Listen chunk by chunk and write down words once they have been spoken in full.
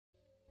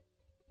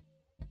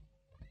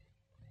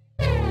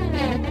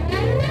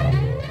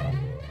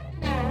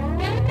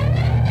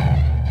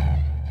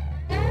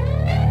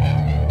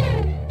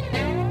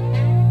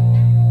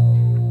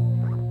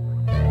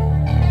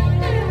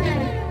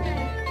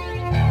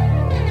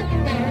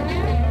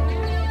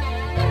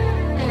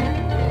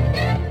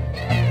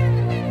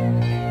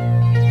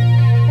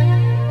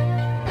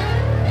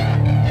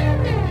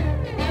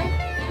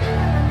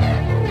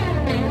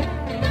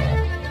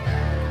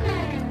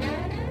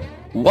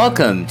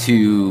Welcome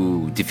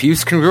to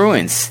Diffuse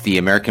Congruence, the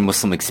American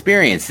Muslim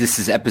Experience. This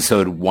is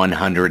episode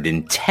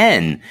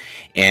 110,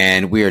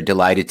 and we are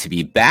delighted to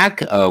be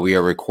back. We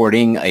are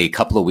recording a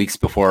couple of weeks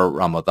before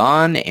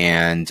Ramadan,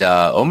 and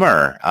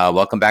Omar,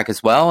 welcome back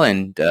as well.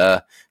 And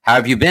how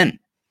have you been?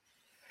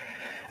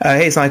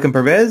 Hey, Assalamualaikum,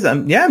 Pervez.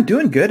 Yeah, I'm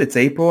doing good. It's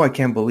April. I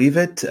can't believe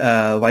it.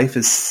 Life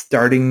is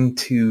starting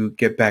to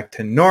get back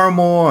to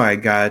normal. I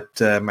got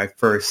my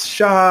first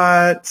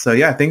shot. So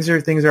yeah, things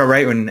are all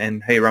right.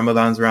 And hey,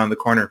 Ramadan's around the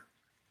corner.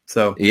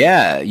 So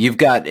yeah, you've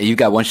got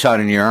one shot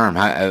in your arm.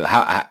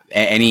 How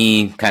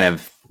any kind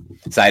of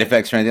side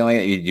effects or anything like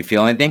that? Did you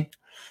feel anything?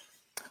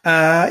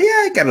 Yeah,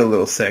 I got a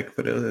little sick,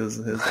 but it was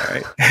all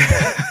right.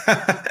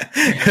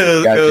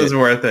 it was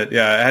worth it.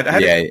 Yeah, I had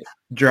to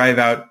drive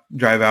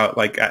out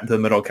like at the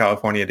middle of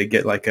California to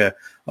get like a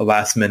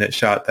last minute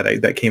shot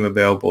that came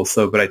available.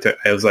 So, but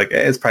I was like,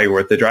 it's probably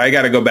worth it. I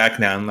got to go back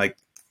now in like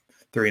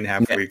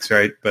 3.5 weeks,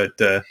 right? But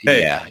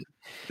hey,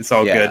 it's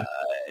all good.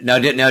 Now,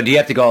 do you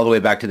have to go all the way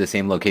back to the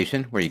same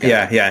location where you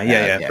got?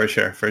 Yeah, for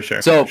sure.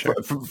 So,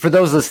 for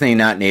those listening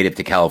not native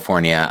to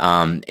California,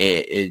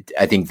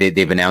 I think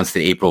they've announced that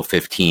April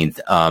 15th,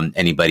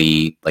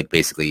 anybody like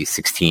basically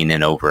 16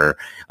 and over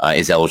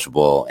is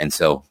eligible, and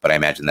so, but I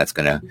imagine that's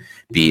going to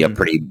be a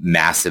pretty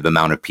massive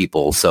amount of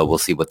people. So we'll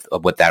see what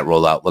that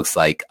rollout looks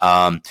like.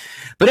 But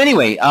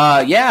anyway,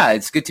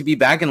 it's good to be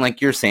back, and like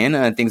you're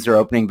saying, things are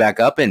opening back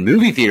up, and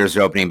movie theaters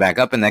are opening back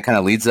up, and that kind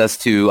of leads us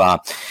to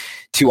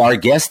our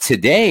guest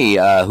today,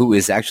 who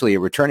is actually a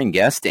returning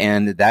guest,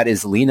 and that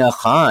is Lena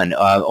Khan.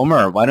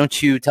 Omar, why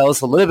don't you tell us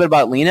a little bit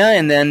about Lena,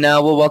 and then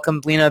we'll welcome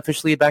Lena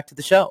officially back to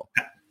the show.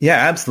 Yeah,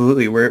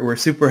 absolutely. We're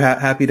super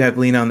happy to have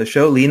Lena on the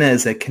show. Lena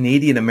is a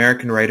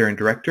Canadian-American writer and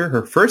director.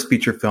 Her first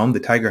feature film, The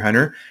Tiger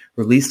Hunter,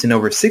 released in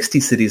over 60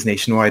 cities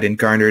nationwide and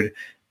garnered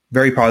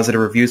very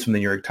positive reviews from the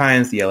New York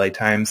Times, the LA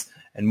Times,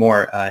 and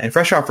more. And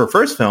fresh off her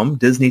first film,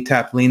 Disney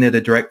tapped Lena to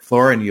direct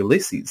Flora and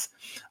Ulysses,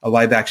 a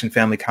live-action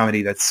family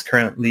comedy that's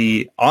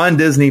currently on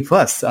Disney+.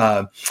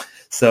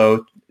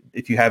 So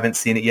if you haven't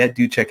seen it yet,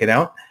 do check it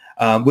out.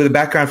 With a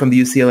background from the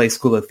UCLA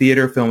School of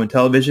Theater, Film, and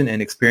Television, and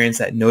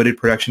experience at noted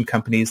production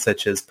companies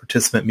such as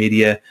Participant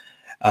Media,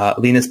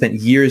 Lena spent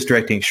years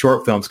directing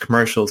short films,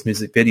 commercials,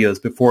 music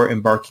videos before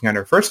embarking on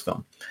her first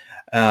film.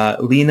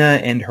 Lena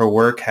and her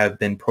work have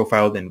been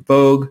profiled in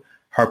Vogue,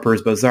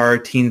 Harper's Bazaar,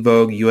 Teen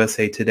Vogue,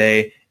 USA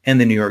Today, and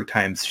the New York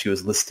Times. She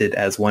was listed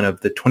as one of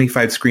the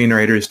 25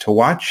 screenwriters to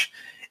watch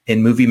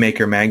in Movie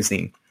Maker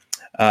magazine.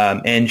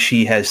 And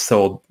she has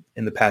sold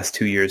in the past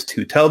 2 years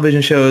 2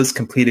 television shows,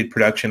 completed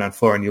production on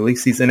Flora and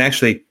Ulysses. And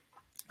actually,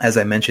 as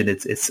I mentioned,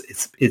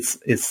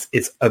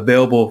 it's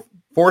available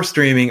for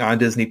streaming on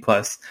Disney+.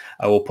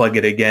 I will plug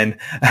it again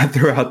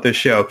throughout the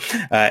show.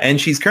 And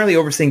she's currently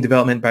overseeing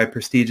development by a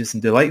prestigious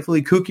and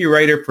delightfully kooky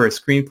writer for a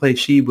screenplay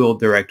she will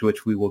direct,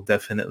 which we will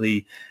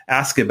definitely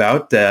ask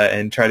about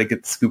and try to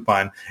get the scoop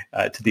on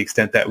to the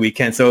extent that we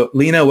can. So,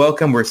 Lena,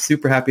 welcome. We're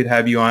super happy to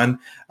have you on.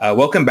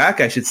 Welcome back,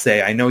 I should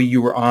say. I know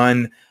you were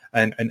on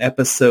an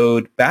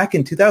episode back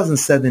in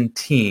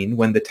 2017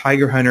 when The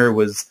Tiger Hunter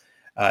was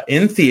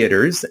in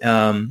theaters,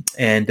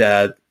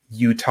 and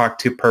you talked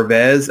to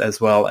Pervez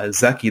as well as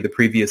Zaki, the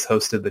previous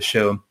host of the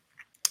show,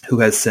 who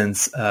has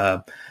since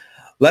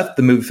left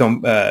the movie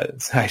film. Left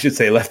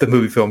the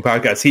movie film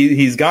podcast.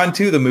 He's gone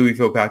to the movie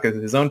film podcast,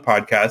 his own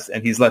podcast,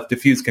 and he's left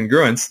Diffuse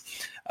Congruence.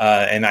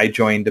 And I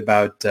joined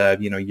about a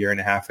year and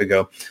a half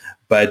ago.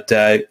 But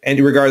and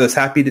regardless,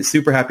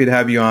 super happy to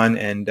have you on,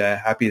 and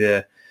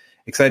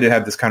excited to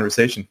have this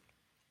conversation.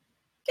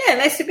 Yeah,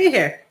 nice to be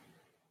here.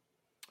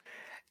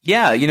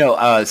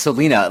 Yeah, so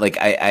Lena, like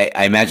I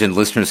imagine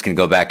listeners can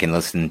go back and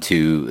listen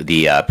to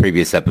the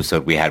previous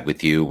episode we had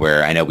with you,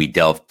 where I know we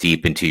delved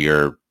deep into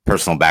your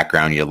personal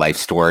background, your life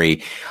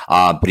story.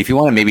 But if you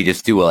want to maybe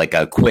just do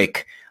a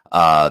quick,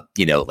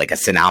 like a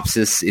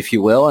synopsis, if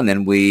you will, and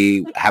then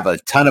we have a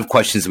ton of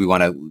questions we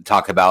want to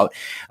talk about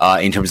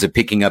in terms of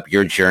picking up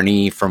your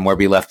journey from where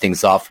we left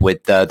things off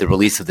with the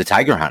release of The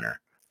Tiger Hunter.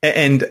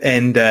 And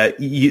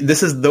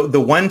this is the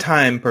one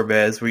time,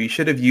 Pervez, where you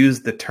should have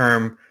used the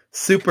term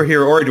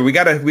superhero origin. We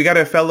got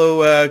a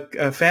fellow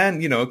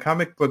fan,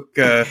 comic book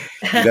that's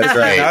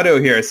right,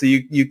 Nato here. So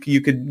you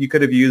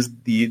could have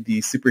used the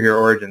superhero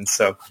origins.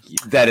 So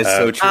that is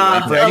so true.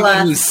 For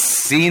anyone who's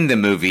seen the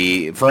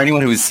movie,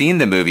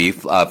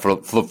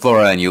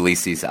 Flora and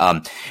Ulysses,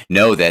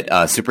 know that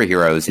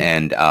superheroes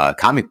and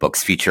comic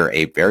books feature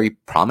a very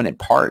prominent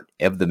part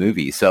of the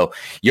movie. So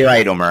you're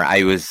right, Omar.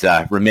 I was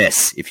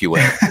remiss, if you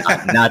will,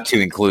 not to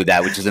include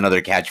that, which is another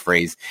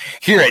catchphrase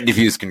here at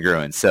Diffuse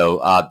Congruence. So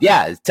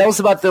tell us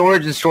about the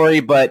origin story,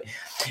 but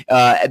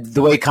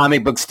the way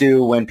comic books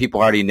do when people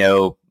already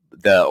know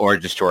the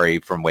origin story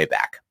from way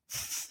back.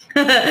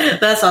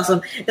 That's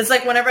awesome. It's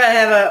like whenever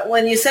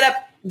when you set up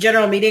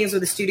general meetings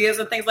with the studios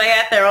and things like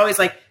that, they're always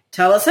like,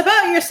 tell us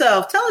about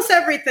yourself, tell us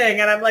everything.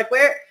 And I'm like,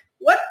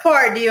 what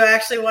part do you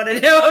actually want to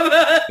know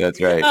about?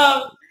 That's right.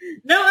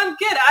 No, I'm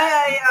good.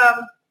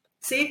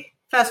 See,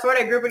 fast forward,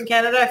 I grew up in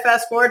Canada. I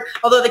fast forward,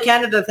 although the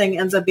Canada thing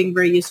ends up being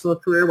very useful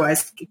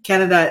career-wise.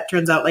 Canada, it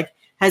turns out,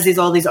 has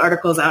all these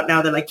articles out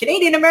now. They're like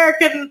Canadian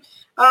American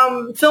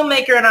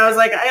filmmaker, and I was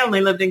like, I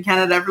only lived in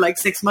Canada for like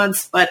 6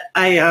 months, but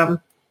I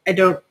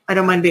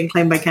don't mind being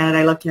claimed by Canada.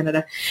 I love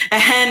Canada,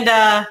 and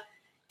I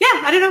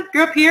don't know.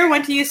 Grew up here,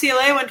 went to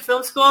UCLA, went to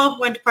film school,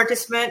 went to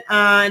Participant,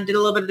 and did a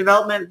little bit of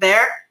development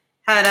there.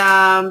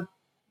 Had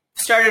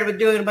started with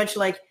doing a bunch of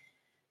like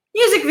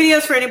music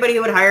videos for anybody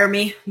who would hire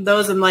me.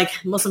 Those in like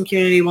Muslim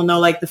community will know,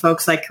 like the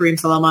folks like Kareem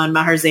Salama and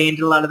Maher Zain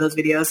did a lot of those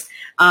videos.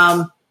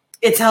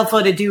 It's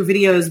helpful to do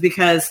videos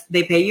because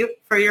they pay you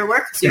for your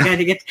work, so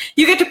you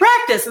get to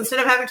practice instead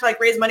of having to like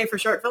raise money for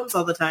short films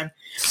all the time.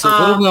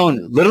 So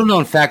little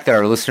known fact that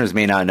our listeners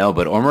may not know,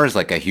 but Omar is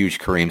like a huge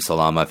Kareem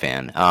Salama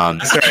fan. Yeah.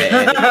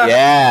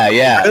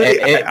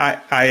 Really,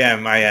 I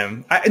am.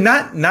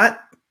 I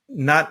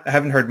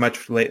haven't heard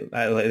much lately.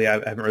 I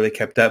haven't really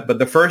kept up, but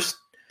the first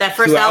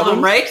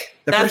album, right?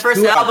 That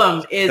first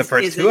album is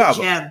a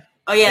gem.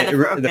 Oh yeah,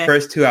 the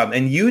first two albums,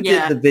 and you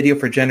did the video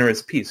for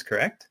Generous Peace,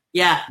 correct?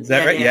 Yeah. Is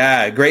that right?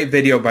 Yeah. Great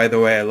video, by the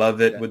way. I love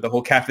it with the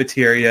whole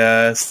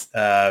cafeteria,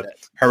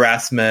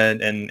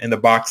 harassment and the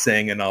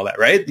boxing and all that,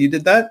 right? You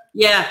did that?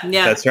 Yeah.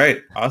 That's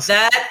right.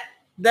 Awesome.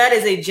 That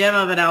is a gem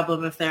of an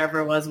album if there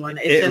ever was one.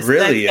 It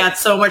really got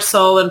so much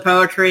soul and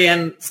poetry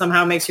and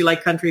somehow makes you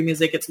like country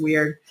music. It's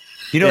weird.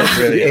 You know,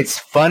 it's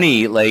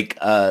funny. Like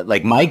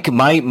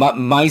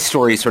my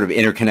story sort of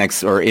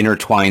interconnects or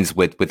intertwines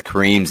with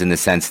Kareem's in the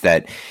sense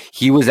that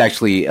he was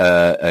actually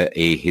a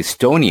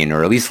Houstonian,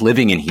 or at least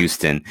living in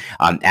Houston.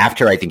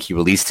 After I think he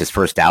released his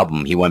first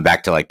album, he went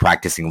back to like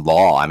practicing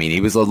law. I mean,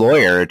 he was a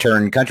lawyer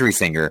turned country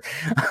singer,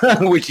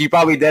 which he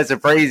probably does a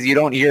phrase you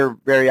don't hear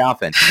very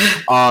often.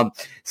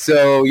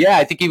 So yeah,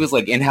 I think he was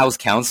like in-house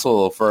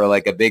counsel for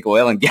like a big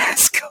oil and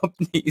gas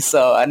company.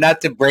 So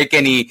not to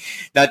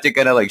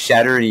kind of like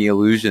shatter any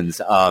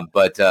illusions.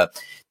 But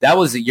that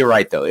was, you're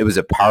right though. It was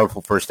a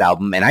powerful first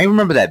album. And I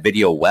remember that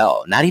video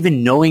well, not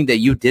even knowing that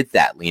you did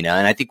that, Lena.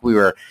 And I think we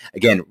were,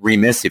 again,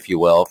 remiss, if you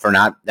will, for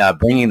not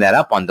bringing that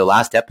up on the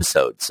last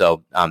episode.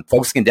 So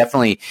folks can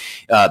definitely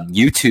go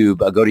to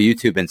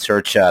YouTube and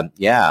search,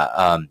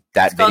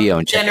 that video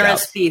and check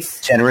Generous it out.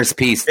 Peace. Generous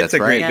Peace. That's it's a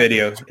great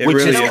video. It which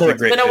really is is cool. a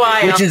great It's been a video.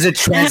 while. Which is a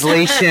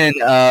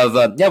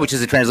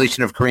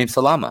translation of Kareem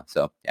Salama.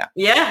 So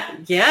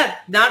Yeah.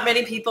 Not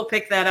many people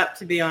pick that up,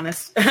 to be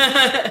honest.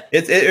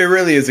 It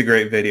really is a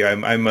great video.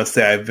 I must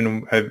say, I've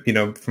from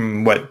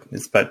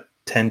it's about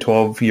 10,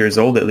 12 years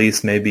old, at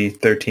least, maybe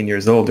 13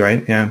 years old,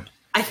 right? Yeah.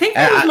 I think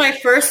that was my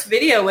first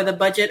video with a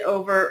budget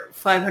over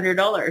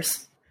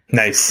 $500.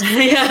 Nice.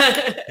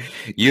 Yeah.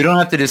 You don't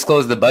have to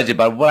disclose the budget,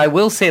 but what I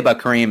will say about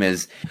Kareem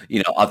is,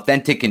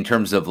 authentic in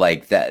terms of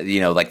like that,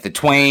 like the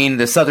twang,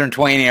 the Southern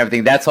twang and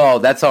everything. That's all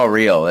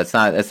real. It's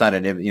not it's not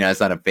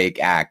a fake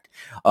act.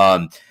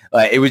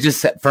 It was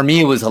just, for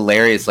me, it was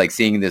hilarious, like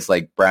seeing this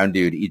like brown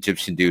dude,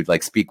 Egyptian dude,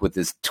 like speak with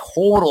this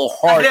total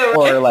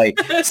hardcore, like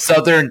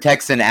Southern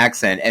Texan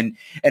accent.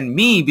 And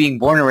me being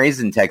born and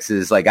raised in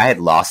Texas, like I had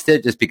lost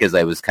it just because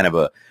I was kind of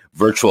a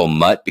virtual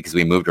mutt because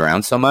we moved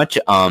around so much.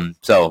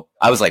 So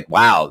I was like,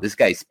 wow, this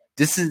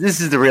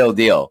is the real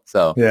deal.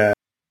 So, yeah.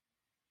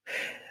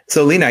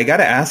 So Lena, I got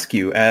to ask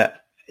you,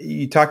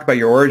 you talked about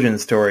your origin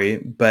story,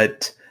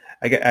 but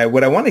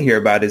what I want to hear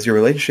about is your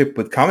relationship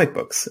with comic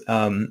books.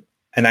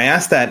 And I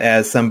asked that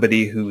as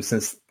somebody who,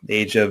 since the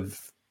age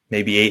of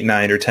maybe 8,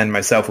 9, or 10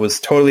 myself, was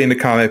totally into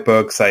comic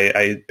books.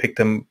 I picked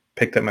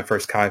up my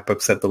first comic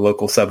books at the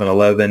local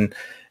 7-Eleven,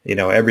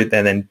 everything,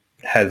 and then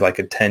had like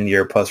a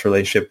 10-year plus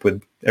relationship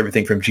with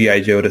everything from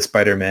G.I. Joe to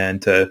Spider-Man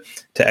to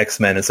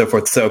X-Men and so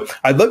forth. So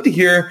I'd love to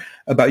hear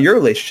about your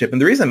relationship.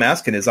 And the reason I'm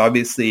asking is,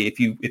 obviously, if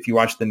you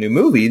watch the new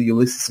movie,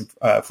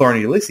 Florida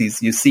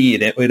Ulysses, you see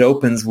it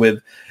opens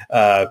with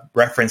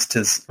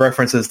references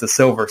to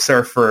Silver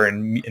Surfer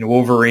and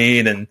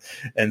Wolverine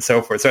and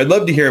so forth. So I'd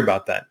love to hear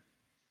about that.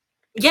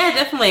 Yeah,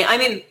 definitely. I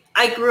mean,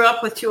 I grew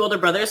up with 2 older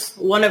brothers,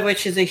 one of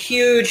which is a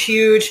huge,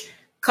 huge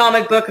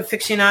comic book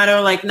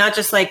aficionado. Like,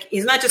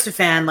 he's not just a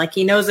fan. Like,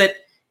 he knows it.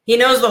 He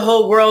knows the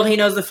whole world. He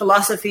knows the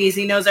philosophies.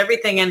 He knows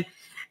everything.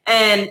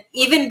 And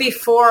even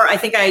before I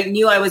think I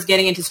knew I was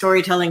getting into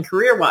storytelling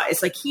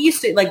career-wise, like, he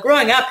used to, like,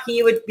 growing up,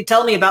 he would be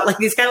telling me about like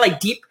these kind of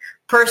like deep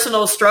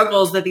personal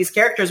struggles that these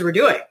characters were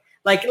doing.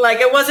 Like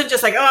it wasn't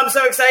just like, oh, I'm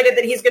so excited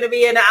that he's going to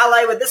be an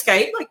ally with this guy.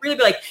 He'd like really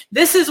be like,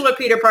 this is what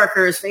Peter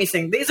Parker is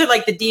facing. These are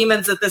like the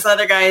demons that this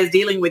other guy is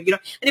dealing with.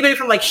 Anybody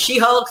from like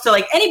She-Hulk to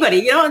like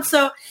anybody. And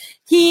so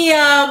he,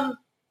 I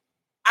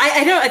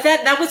know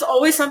that was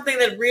always something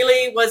that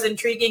really was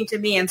intriguing to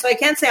me. And so I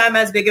can't say I'm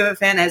as big of a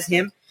fan as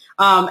him.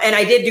 And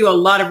I did do a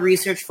lot of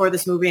research for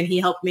this movie, and he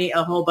helped me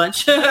a whole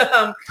bunch.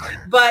 But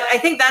I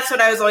think that's what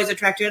I was always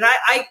attracted to.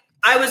 And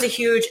I was a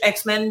huge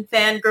X-Men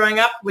fan growing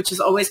up, which has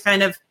always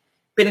kind of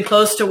been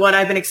close to what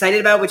I've been excited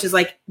about, which is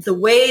like the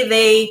way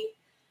they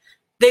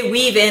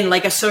weave in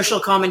like a social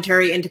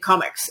commentary into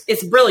comics.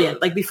 It's brilliant.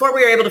 Like, before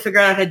we were able to figure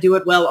out how to do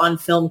it well on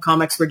film,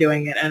 comics were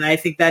doing it. And I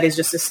think that is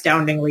just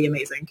astoundingly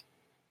amazing.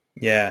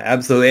 Yeah,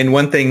 absolutely. And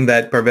one thing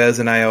that Parvez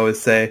and I always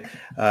say,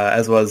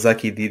 as well as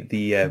Zaki,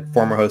 the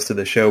former host of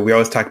the show, we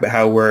always talk about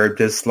how we're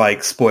just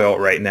like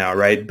spoiled right now,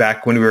 right?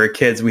 Back when we were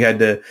kids, we had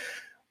to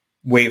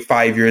wait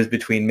 5 years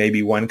between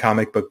maybe one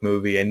comic book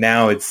movie, and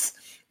now it's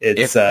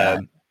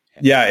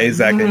yeah,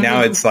 exactly.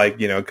 Now it's like,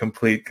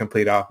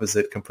 complete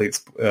opposite,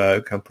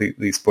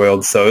 completely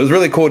spoiled. So it was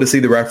really cool to see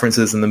the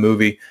references in the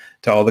movie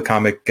to all the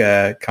comic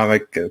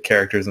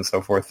characters and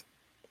so forth.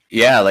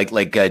 Yeah,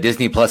 like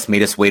Disney Plus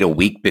made us wait a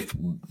week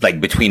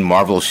between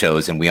Marvel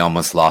shows, and we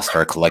almost lost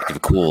our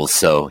collective cool.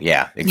 So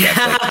yeah,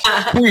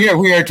 exactly.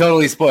 we are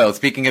totally spoiled.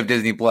 Speaking of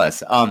Disney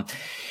Plus,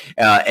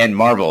 and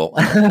Marvel.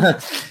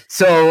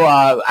 So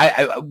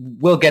I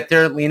will get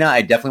there, Lena.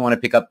 I definitely want to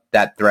pick up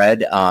that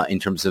thread in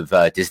terms of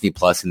Disney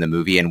Plus and the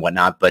movie and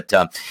whatnot. But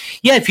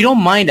yeah, if you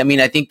don't mind, I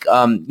mean, I think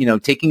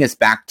taking us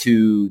back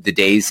to the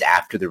days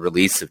after the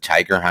release of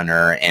Tiger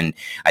Hunter, and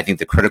I think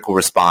the critical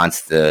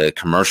response, the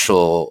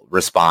commercial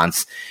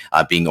response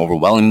being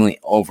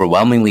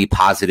overwhelmingly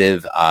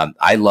positive.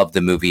 I love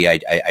the movie.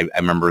 I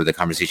remember the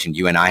conversation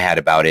you and I had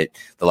about it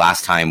the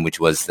last time,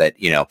 which was that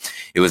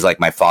it was like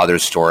my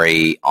father's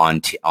story on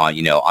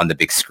the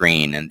big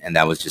screen, and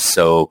that was just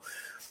so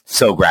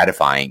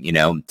gratifying,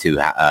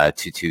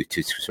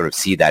 to sort of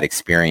see that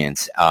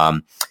experience.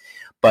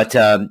 But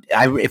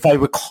if I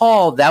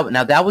recall,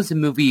 that was a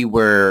movie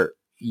where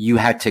you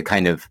had to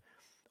kind of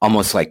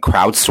almost like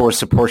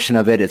crowdsource a portion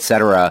of it, et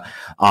cetera.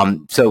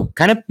 So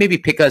kind of maybe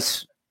pick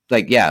us,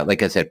 like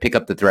I said, pick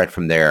up the thread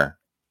from there.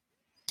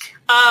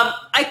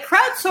 I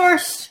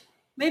crowdsourced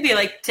maybe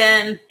like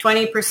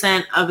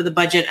 10-20% of the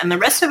budget, and the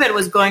rest of it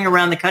was going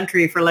around the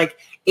country for like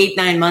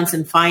 8-9 months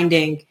and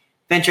finding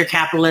venture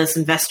capitalists,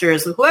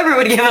 investors, whoever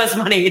would give us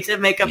money to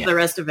make up the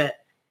rest of it.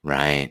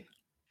 Right.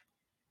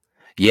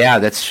 Yeah,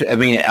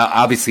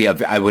 obviously,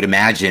 I would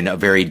imagine a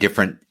very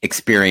different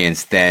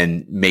experience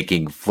than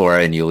making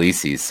Flora and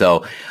Ulysses.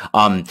 So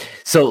I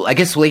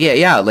guess, like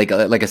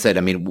I said,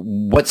 I mean,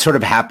 what sort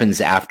of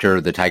happens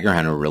after the Tiger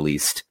Hunter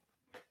released?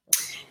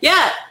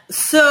 Yeah,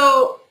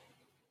 so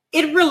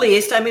it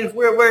released. I mean,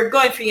 we're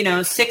going for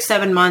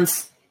 6-7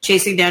 months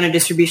chasing down a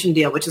distribution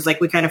deal, which is like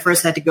we kind of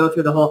first had to go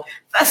through the whole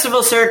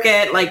festival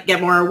circuit, like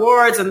get more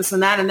awards and this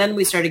and that, and then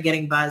we started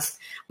getting buzz.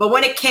 But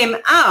when it came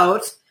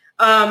out,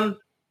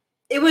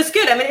 it was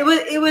good. I mean,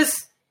 it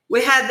was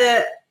we had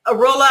a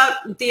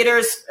rollout in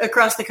theaters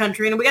across the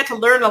country, and we got to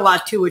learn a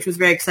lot too, which was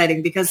very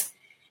exciting, because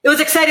it was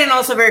exciting and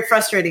also very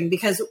frustrating,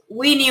 because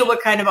we knew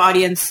what kind of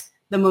audience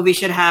the movie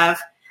should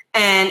have.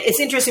 And it's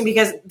interesting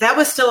because that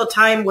was still a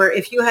time where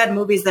if you had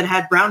movies that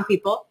had brown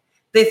people,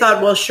 they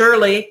thought, well,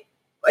 surely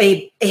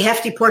a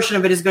hefty portion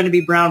of it is going to be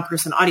brown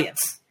person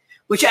audience,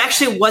 which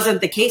actually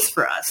wasn't the case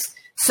for us.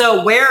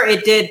 So where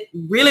it did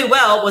really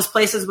well was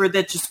places where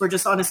that were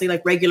just honestly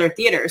like regular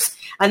theaters.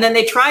 And then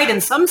they tried in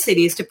some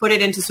cities to put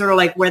it into sort of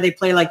like where they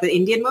play like the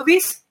Indian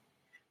movies,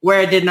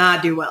 where it did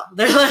not do well.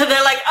 They're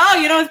like, oh,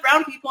 it's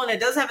brown people and it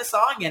does have a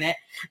song in it.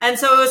 And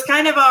so it was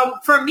kind of,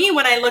 for me,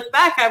 when I look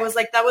back, I was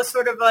like, that was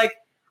sort of like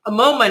a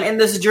moment in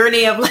this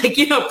journey of like,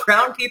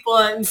 brown people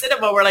in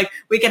cinema where like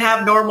we can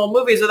have normal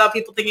movies without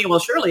people thinking, well,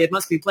 surely it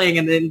must be playing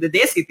in the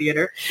Desi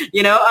theater,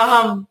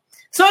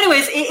 So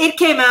anyways, it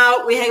came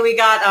out. We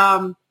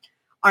got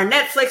our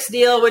Netflix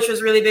deal, which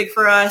was really big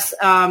for us,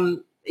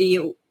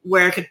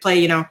 where it could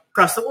play,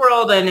 across the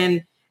world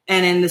and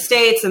in the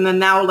States. And then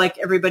now like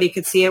everybody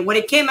could see it. When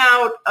it came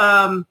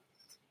out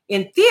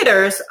in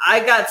theaters,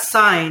 I got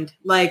signed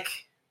like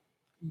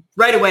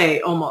right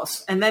away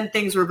almost. And then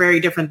things were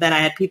very different. Then I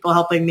had people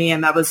helping me,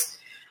 and that was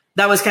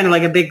kind of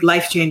like a big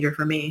life changer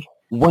for me.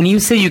 When you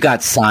say you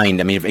got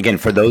signed, I mean, again,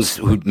 for those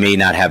who may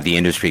not have the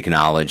industry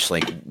knowledge,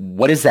 like,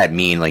 what does that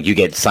mean? Like, you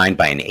get signed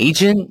by an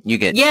agent? You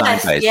get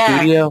signed by a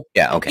studio?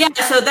 Yeah, okay. Yeah,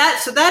 so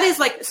that is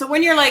like, so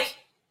when you're like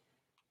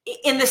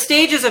in the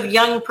stages of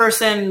young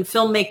person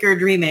filmmaker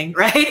dreaming,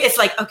 right? It's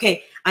like,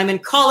 okay, I'm in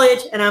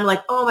college and I'm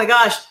like, oh my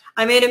gosh,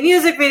 I made a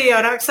music video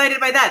and I'm excited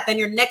by that. Then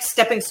your next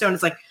stepping stone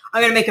is like,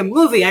 I'm going to make a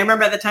movie. I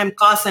remember at the time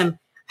Qasim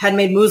had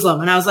made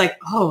Muslim, and I was like,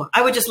 oh,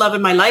 I would just love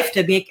in my life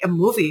to make a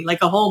movie,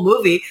 like a whole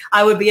movie.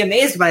 I would be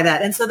amazed by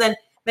that. And so then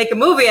make a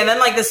movie. And then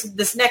like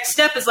this next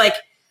step is like,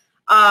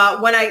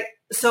 when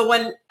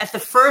at the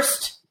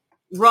first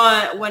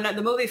run, when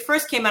the movie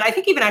first came out, I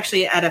think even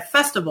actually at a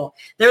festival,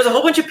 there was a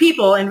whole bunch of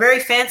people in very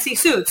fancy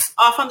suits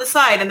off on the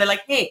side. And they're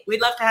like, hey,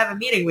 we'd love to have a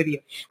meeting with you.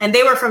 And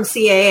they were from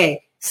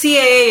CAA.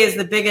 CAA is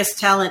the biggest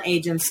talent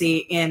agency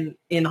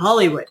in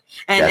Hollywood.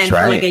 And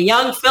for like a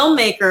young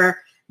filmmaker,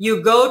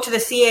 you go to the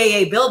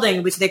CAA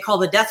building, which they call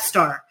the Death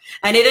Star.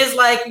 And it is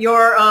like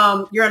you're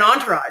an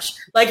entourage.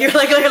 Like you're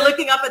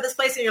looking up at this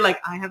place and you're like,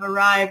 I have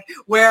arrived.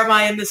 Where am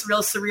I in this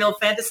real surreal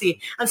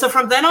fantasy? And so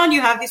from then on, you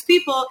have these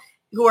people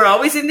who are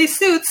always in these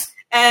suits,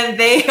 and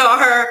they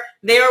are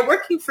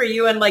working for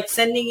you and like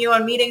sending you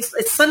on meetings.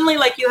 It's suddenly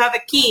like you have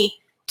a key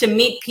to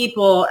meet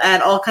people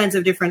at all kinds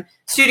of different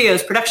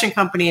studios, production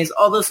companies,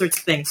 all those sorts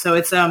of things. So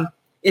it's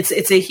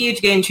a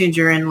huge game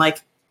changer in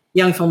like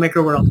young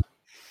filmmaker world.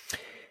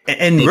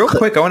 And real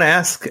quick, I want to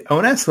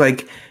ask,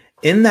 like,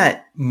 in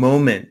that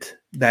moment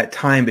that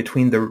time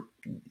between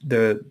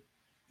the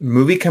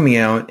movie coming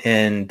out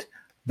and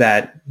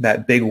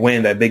that big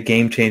win, that big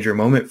game changer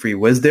moment for you?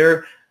 Was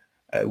there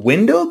a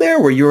window there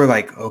where you were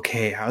like,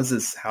 okay, how's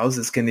this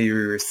going to be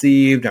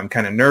received? I'm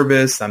kind of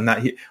nervous. I'm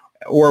not here.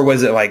 Or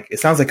was it like, it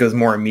sounds like it was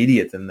more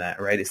immediate than that,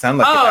 right? It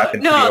sounded like it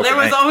happened. No, there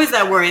was always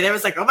that worry. There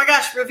was like, oh my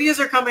gosh, reviews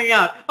are coming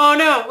out. Oh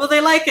no, will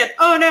they like it?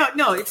 Oh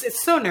no,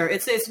 it's so nerve.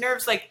 It's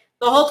nerves like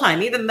the whole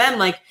time. Even then,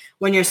 like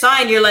when you're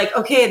signed, you're like,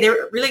 okay,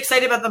 they're really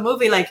excited about the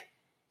movie. Like,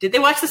 did they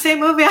watch the same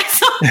movie I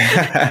saw?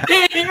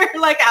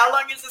 You're like, how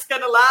long is this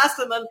going to last?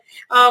 And then,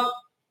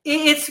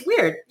 it's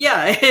weird.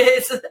 Yeah,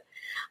 it's,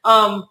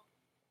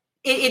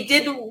 it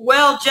did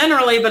well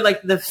generally, but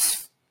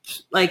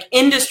like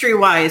industry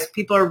wise,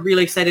 people are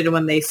really excited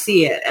when they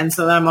see it. And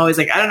so I'm always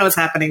like, I don't know what's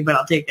happening, but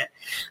I'll take it.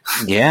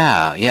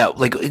 Yeah.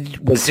 Like,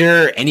 was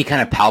there any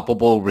kind of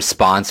palpable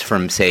response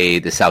from, say,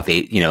 the South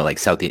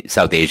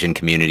Asian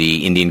community,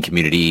 Indian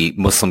community,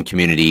 Muslim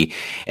community?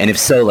 And if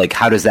so, like,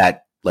 how does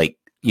that, like,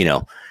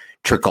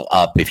 trickle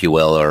up, if you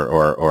will,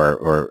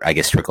 or I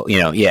guess trickle,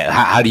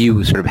 how do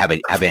you sort of have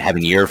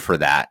an ear for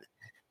that?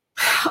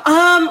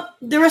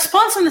 The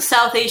response from the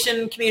South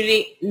Asian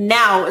community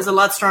now is a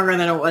lot stronger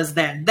than it was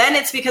then. Then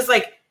it's because,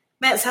 like,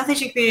 man, South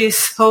Asian community is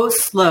so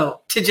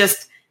slow to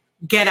just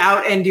get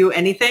out and do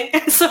anything.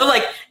 So,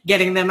 like,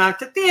 getting them out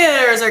to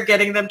theaters or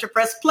getting them to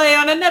press play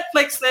on a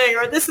Netflix thing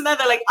or this and that,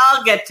 they're like,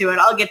 I'll get to it.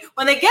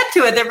 When they get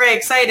to it, they're very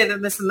excited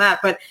and this and that.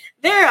 But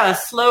they're a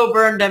slow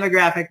burn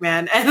demographic,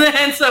 man.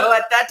 And so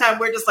at that time,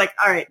 we're just like,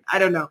 all right, I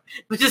don't know.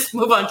 We'll just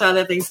move on to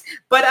other things.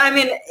 But, I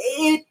mean,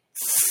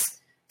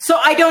 so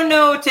I don't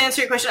know, to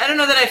answer your question, I don't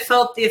know that I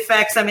felt the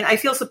effects. I mean, I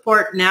feel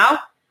support now.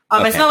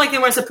 Okay. It's not like they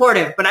weren't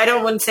supportive, but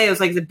I wouldn't say it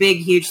was like the big,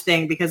 huge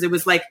thing because it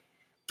was like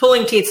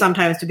pulling teeth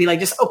sometimes to be like,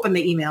 just open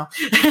the email.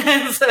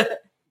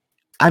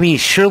 I mean,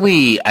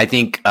 surely I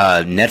think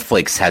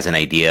Netflix has an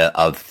idea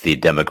of the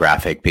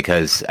demographic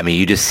because, I mean,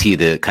 you just see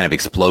the kind of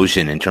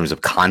explosion in terms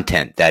of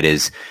content that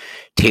is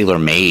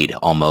tailor-made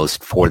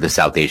almost for the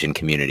South Asian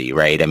community,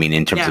 right? I mean,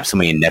 in terms of so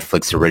many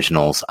Netflix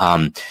originals.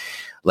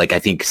 Like, I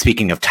think,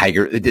 speaking of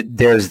Tiger,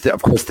 there's,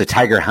 of course, the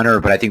Tiger Hunter,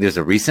 but I think there's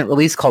a recent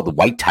release called The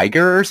White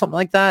Tiger or something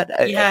like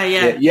that.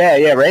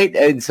 Yeah, right?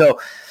 And so,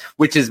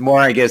 which is more,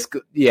 I guess,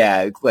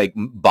 like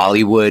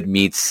Bollywood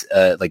meets,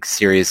 like,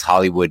 serious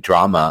Hollywood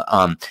drama.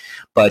 I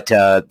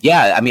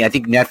mean, I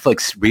think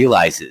Netflix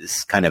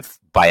realizes kind of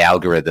by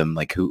algorithm,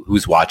 like,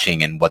 who's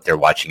watching and what they're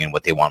watching and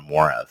what they want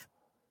more of.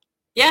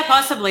 Yeah,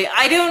 possibly.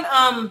 I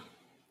don't...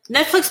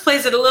 Netflix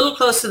plays it a little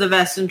close to the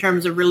vest in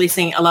terms of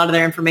releasing a lot of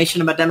their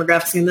information about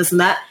demographics and this and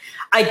that.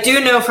 I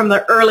do know from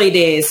the early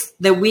days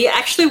that we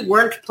actually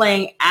weren't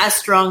playing as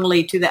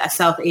strongly to the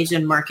South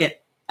Asian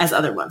market as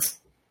other ones.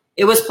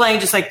 It was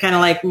playing just like kind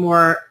of like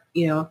more,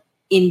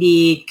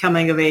 indie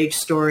coming of age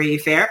story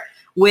fare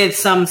with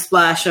some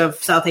splash of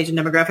South Asian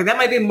demographic. That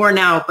might be more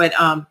now, but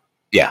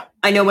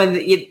I know when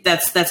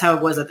that's how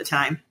it was at the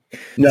time.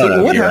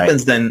 What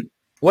happens then?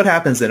 What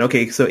happens then?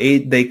 Okay, so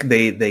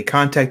they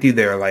contact you.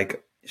 They're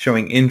like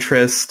showing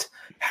interest.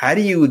 How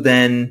do you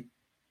then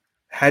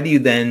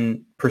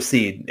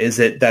proceed? Is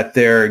it that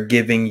they're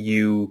giving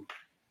you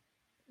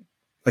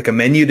like a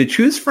menu to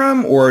choose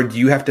from, or do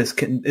you have to,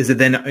 is it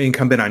then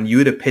incumbent on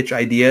you to pitch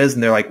ideas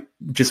and they're like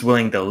just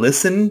willing to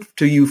listen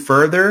to you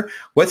further?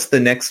 What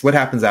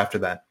happens after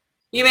that?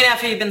 You mean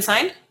after you've been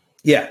signed?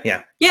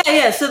 Yeah.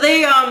 So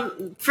they,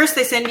 first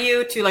they send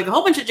you to like a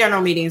whole bunch of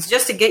general meetings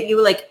just to get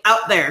you like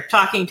out there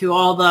talking to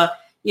all the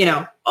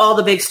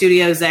big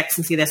studio execs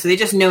and see that. So they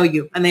just know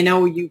you and they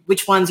know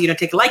which ones,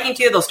 take a liking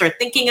to. They'll start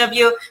thinking of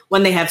you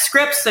when they have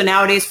scripts. So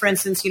nowadays, for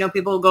instance,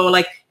 people go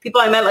like people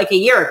I met like a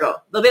year ago,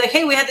 they'll be like,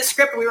 hey, we had this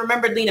script and we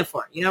remembered Lena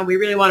for it. We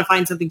really want to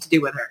find something to do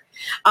with her.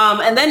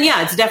 And then,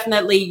 it's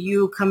definitely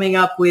you coming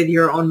up with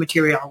your own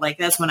material. Like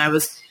that's when I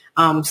was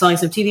selling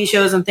some TV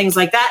shows and things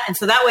like that. And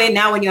so that way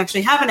now when you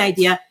actually have an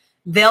idea,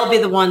 they'll be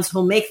the ones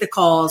who'll make the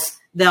calls.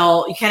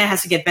 You kind of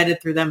has to get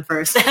vetted through them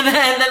first. and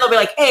then they'll be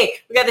like, hey,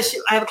 we got this,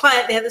 I have a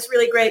client. They have this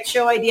really great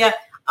show idea.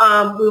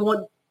 We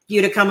want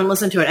you to come and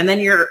listen to it. And then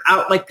you're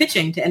out like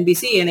pitching to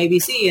NBC and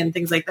ABC and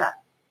things like that.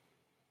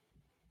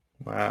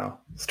 Wow.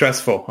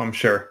 Stressful, I'm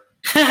sure.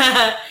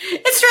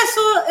 It's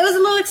stressful. It was a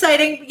little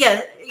exciting.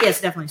 Yeah.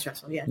 Yes, definitely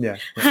stressful. Yeah.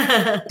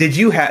 Did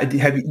you have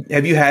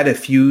you had a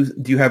few,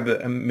 do you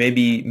have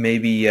maybe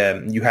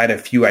you had a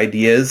few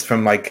ideas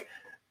from like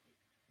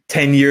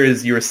 10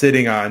 years you were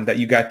sitting on that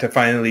you got to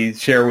finally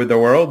share with the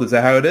world? Is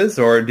that how it is?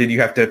 Or did you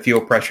have to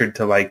feel pressured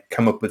to like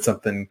come up with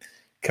something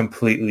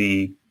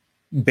completely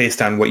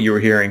based on what you were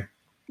hearing?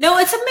 No,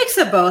 it's a mix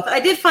of both. I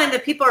did find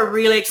that people are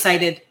really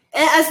excited,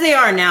 as they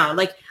are now.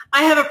 Like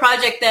I have a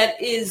project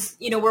that is,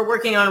 we're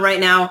working on right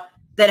now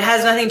that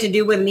has nothing to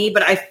do with me,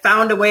 but I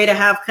found a way to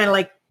have kind of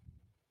like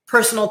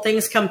personal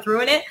things come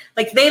through in it.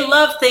 Like they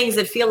love things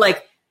that feel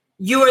like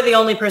you are the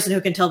only person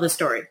who can tell this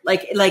story.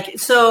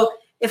 So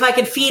if I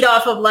could feed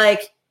off of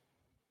like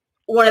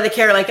one of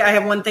the like I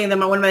have one thing that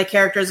one of my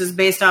characters is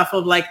based off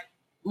of like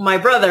my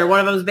brother. One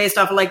of them is based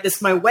off of like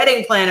this, my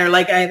wedding planner.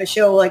 Like I have a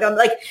show, like I'm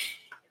like,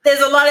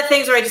 there's a lot of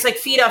things where I just like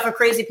feed off of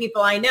crazy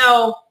people I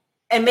know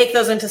and make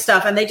those into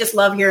stuff. And they just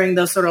love hearing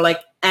those sort of like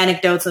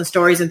anecdotes and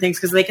stories and things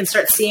because they can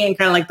start seeing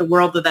kind of like the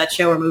world that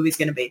show or movie is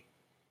going to be.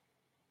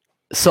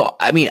 So,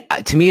 I mean,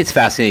 to me, it's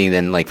fascinating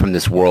then, like, from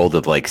this world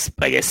of, like,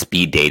 I guess,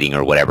 speed dating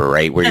or whatever,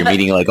 right? Where you're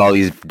meeting, like, all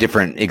these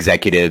different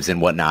executives and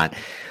whatnot.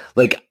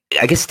 Like,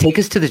 I guess take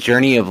us to the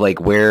journey of,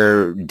 like,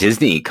 where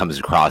Disney comes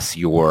across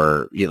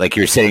you're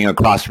sitting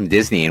across from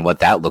Disney and what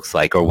that looks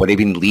like or what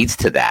even leads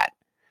to that.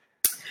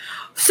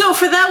 So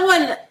for that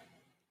one,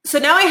 so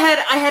now I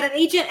had an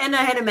agent and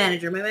I had a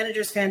manager. My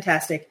manager's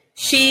fantastic.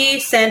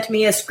 She sent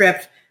me a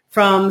script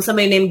from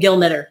somebody named Gil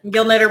Knitter.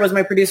 Gil Knitter was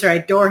my producer. I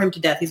adore him to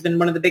death. He's been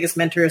one of the biggest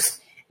mentors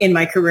in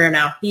my career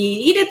now.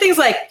 He did things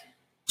like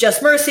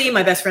Just Mercy,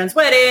 My Best Friend's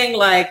Wedding,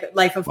 like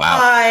Life of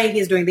Pi.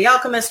 He's doing The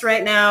Alchemist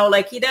right now.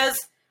 Like he does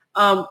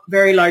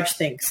very large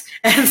things.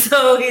 And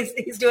so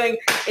he's doing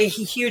a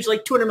huge,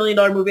 like $200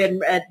 million movie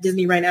at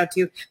Disney right now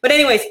too. But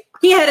anyways,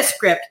 he had a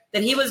script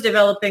that he was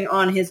developing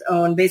on his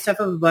own based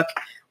off of a book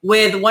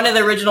with one of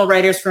the original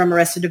writers from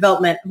Arrested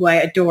Development, who I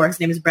adore.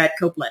 His name is Brad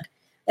Copeland.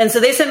 And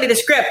so they sent me the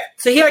script.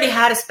 So he already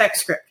had a spec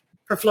script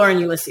for Flora and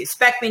Ulysses.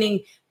 Spec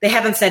meaning they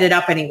haven't set it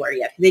up anywhere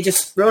yet. They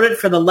just wrote it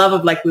for the love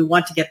of like, we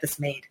want to get this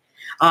made.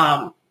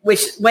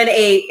 Which when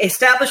a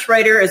established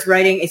writer is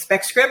writing a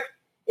spec script,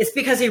 it's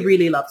because he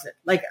really loves it.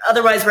 Like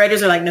otherwise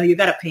writers are like, no, you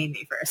got to pay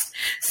me first.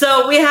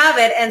 So we have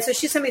it. And so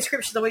she sent me a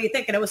script. She's like, what do you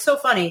think? And it was so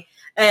funny.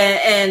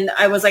 And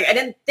I was like, I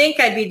didn't think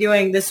I'd be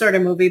doing this sort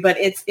of movie, but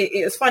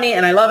it was funny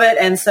and I love it.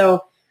 And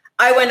so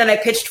I went and I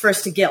pitched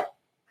first to Gil.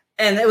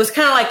 And it was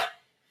kind of like,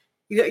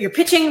 you're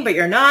pitching, but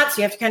you're not. So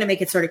you have to kind of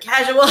make it sort of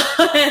casual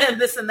and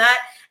this and that.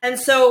 And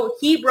so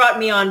he brought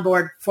me on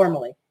board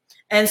formally.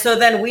 And so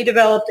then we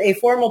developed a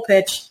formal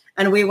pitch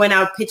and we went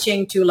out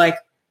pitching to like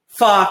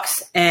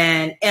Fox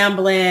and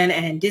Amblin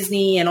and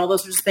Disney and all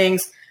those sorts of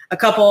things. A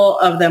couple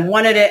of them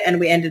wanted it and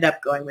we ended up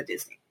going with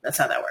Disney. That's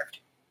how that worked.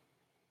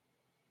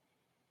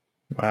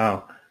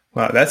 Wow.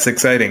 That's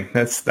exciting.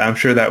 I'm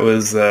sure that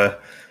was a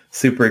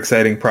super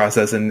exciting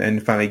process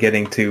and finally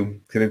getting to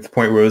the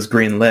point where it was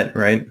green lit,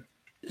 right?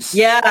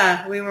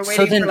 Yeah, we were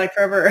waiting for like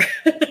forever.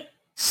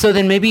 So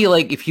then maybe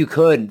like if you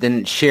could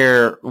then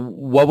share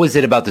what was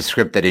it about the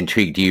script that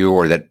intrigued you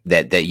or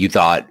that you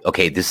thought,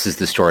 okay, this is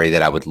the story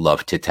that I would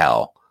love to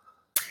tell?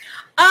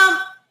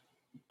 I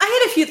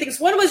had a few things.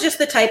 One was just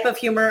the type of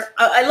humor.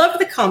 I loved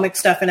the comic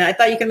stuff in it. I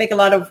thought you could make a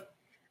lot of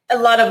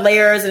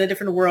layers in a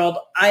different world.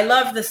 I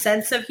loved the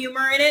sense of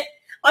humor in it.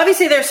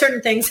 Obviously there are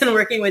certain things in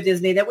working with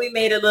Disney that we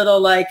made a little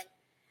like,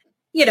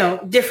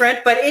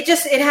 different, but it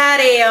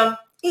had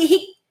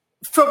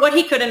for what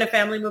he could in a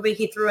family movie,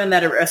 he threw in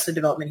that Arrested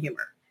Development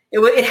humor.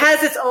 It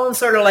has its own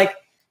sort of like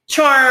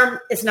charm.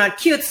 It's not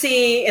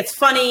cutesy. It's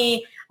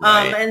funny.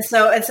 Right. And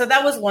so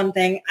that was one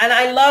thing. And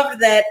I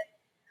loved that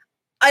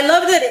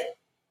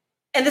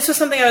and this was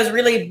something I was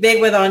really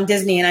big with on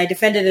Disney, and I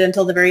defended it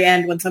until the very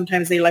end when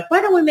sometimes they're like,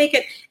 why don't we make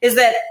it? Is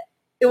that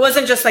it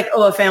wasn't just like,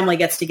 oh, a family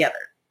gets together.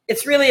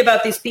 It's really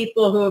about these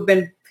people who have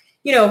been,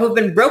 who've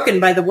been broken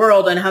by the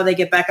world and how they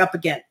get back up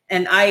again.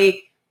 And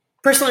I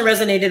personally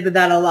resonated with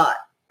that a lot.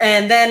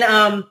 And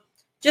then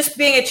just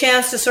being a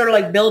chance to sort of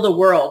like build a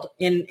world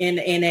in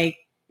a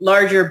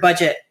larger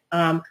budget.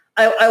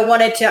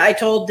 I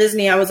told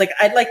Disney, I was like,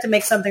 I'd like to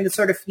make something that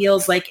sort of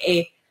feels like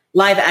a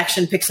live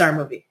action Pixar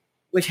movie,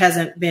 which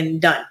hasn't been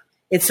done.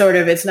 It's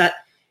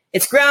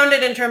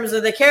grounded in terms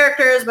of the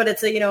characters, but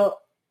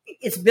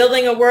it's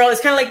building a world.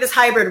 It's kind of like this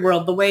hybrid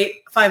world, the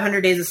way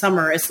 500 Days of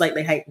Summer is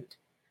slightly heightened.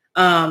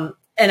 And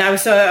I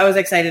was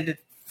excited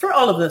for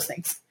all of those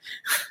things.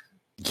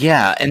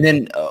 Yeah. And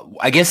then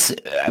I guess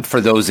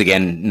for those,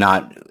 again,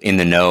 not in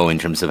the know in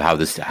terms of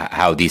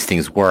how these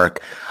things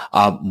work,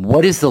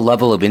 what is the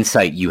level of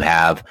insight you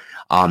have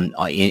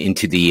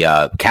into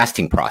the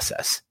casting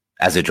process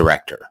as a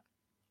director?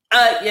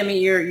 I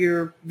mean,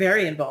 you're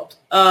very involved.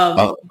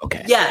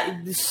 Okay. Yeah.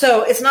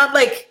 So it's not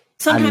like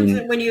sometimes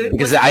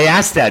because I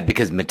asked that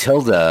because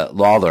Matilda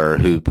Lawler,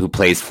 who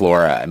plays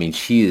Flora, I mean,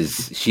 she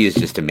is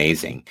just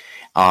amazing.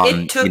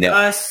 It took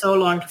us so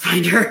long to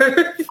find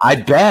her. I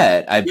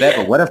bet,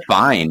 but what a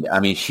find. I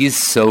mean, she's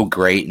so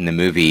great in the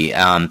movie.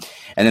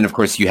 And then, of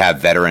course, you have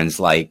veterans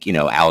like,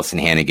 Allison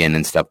Hannigan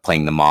and stuff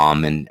playing the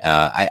mom. And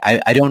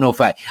I don't know if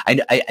I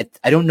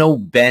don't know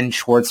Ben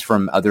Schwartz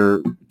from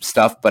other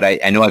stuff, but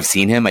I know I've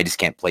seen him. I just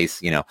can't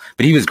place,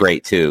 but he was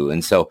great too.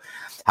 And so,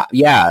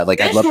 yeah, like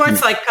Ben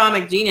Schwartz, like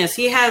comic genius.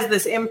 He has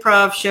this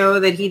improv show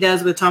that he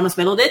does with Thomas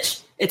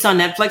Middleditch. It's on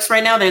Netflix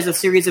right now. There's a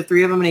series of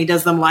 3 of them and he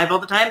does them live all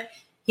the time.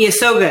 He is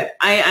so good.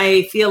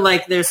 I feel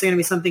like there's going to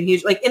be something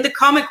huge. Like in the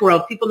comic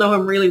world, people know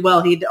him really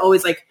well. He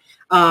always like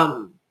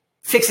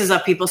fixes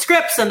up people's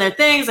scripts and their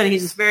things, and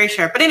he's just very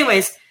sharp. But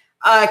anyways,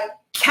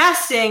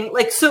 casting,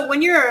 like, so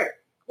when you're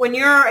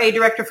a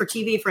director for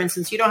TV, for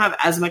instance, you don't have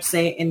as much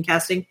say in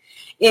casting.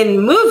 In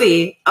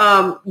movie,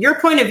 your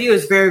point of view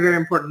is very, very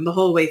important the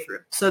whole way through.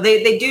 So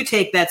they do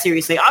take that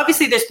seriously.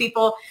 Obviously, there's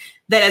people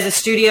that as a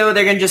studio,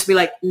 they're going to just be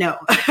like, no.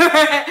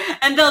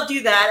 And they'll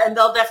do that, and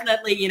they'll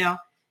definitely,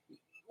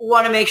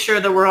 want to make sure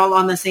that we're all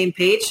on the same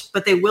page,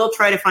 but they will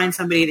try to find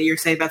somebody that you're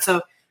excited about.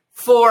 So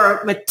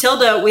for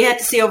Matilda, we had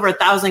to see over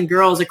 1,000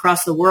 girls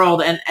across the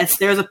world. And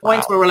there's a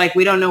point where we're like,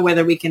 we don't know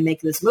whether we can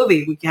make this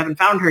movie. We haven't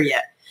found her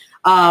yet.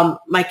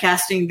 My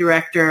casting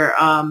director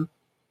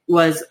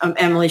was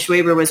Emily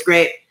Schwaber, was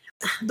great.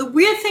 The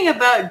weird thing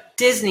about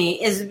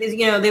Disney is,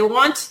 you know, they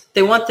want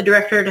the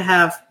director to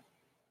have,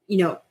 you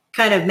know,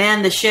 kind of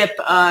man the ship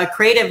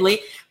creatively,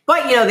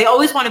 but you know, they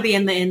always want to be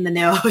in the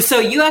know. So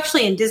you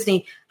actually in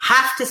Disney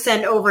have to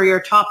send over your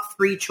top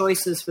 3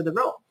 choices for the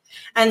role.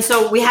 And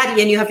so you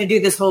have to do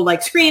this whole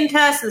like screen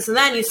test, this and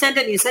that. And you send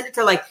it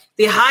to like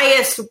the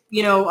highest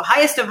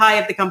of high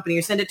of the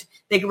company.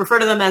 They refer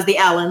to them as the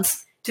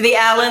Allens, to the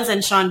Allens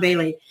and Sean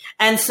Bailey.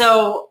 And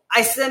so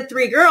I sent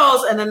 3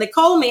 girls, and then they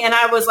called me, and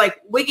I was like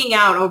wigging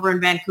out over in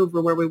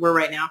Vancouver where we were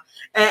right now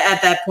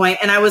at that point.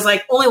 And I was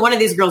like, only one of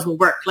these girls will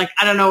work. Like,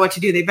 I don't know what to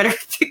do. They better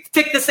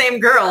pick the same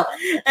girl.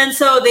 And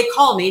so they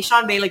call me.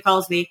 Sean Bailey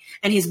calls me,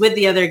 and he's with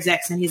the other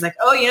execs, and he's like,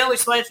 oh, you know, we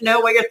just wanted to know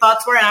what your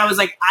thoughts were. And I was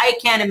like, I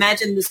can't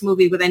imagine this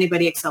movie with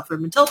anybody except for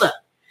Matilda.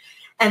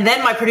 And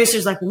then my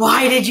producer's like,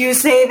 why did you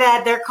say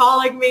that? They're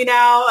calling me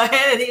now.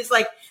 And he's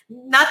like,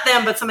 not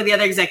them, but some of the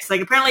other execs.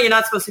 Like, apparently you're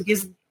not supposed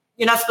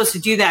to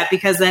do that,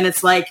 because then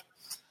it's like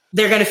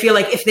they're going to feel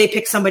like if they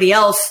pick somebody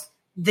else,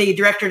 the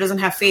director doesn't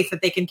have faith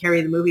that they can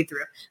carry the movie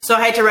through. So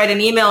I had to write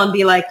an email and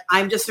be like,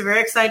 I'm just a very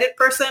excited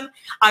person.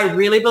 I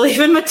really believe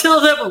in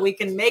Matilda, but we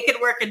can make it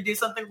work and do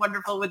something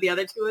wonderful with the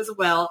other 2 as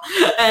well.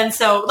 And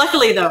so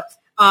luckily, though,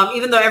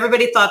 even though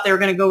everybody thought they were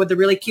going to go with the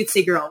really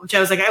cutesy girl, which I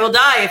was like, I will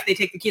die if they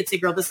take the cutesy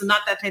girl. This is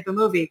not that type of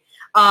movie.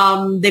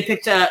 Sean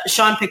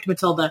picked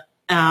Matilda.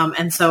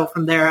 And so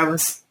from there, I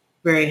was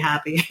very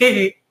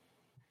happy.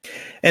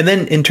 And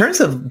then in terms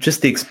of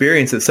just the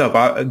experience itself,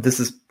 this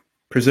is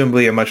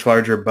presumably a much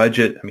larger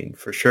budget. I mean,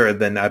 for sure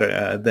than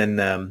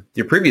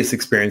your previous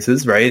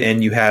experiences, right?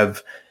 And you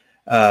have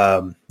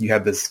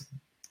this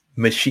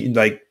machine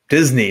like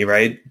Disney,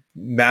 right?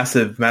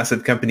 Massive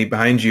company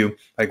behind you.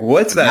 Like,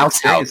 what's that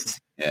experience?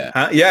 Yeah.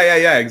 Huh?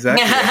 Yeah,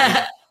 exactly.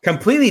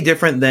 Completely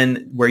different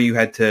than where you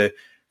had to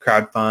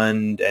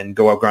crowdfund and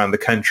go around the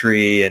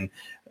country and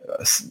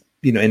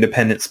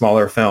independent,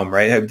 smaller film,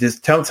 right?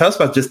 Just tell us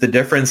about just the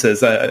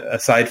differences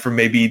aside from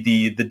maybe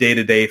the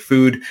day-to-day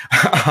food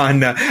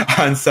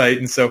on site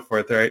and so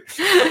forth, right?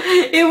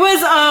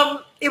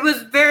 It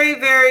was very,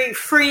 very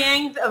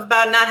freeing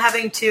about not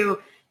having to,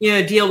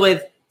 deal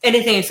with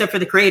anything except for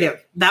the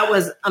creative. That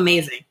was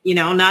amazing.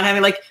 Not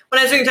having, like, when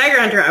I was doing Tiger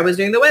Hunter, I was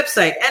doing the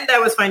website and I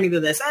was finding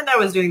this and I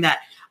was doing that.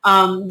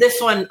 This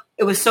one,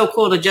 it was so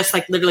cool to just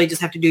literally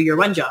just have to do your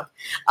one job.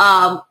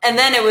 And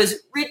then it was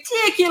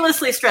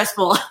ridiculously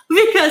stressful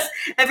because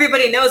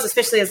everybody knows,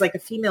 especially as a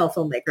female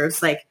filmmaker,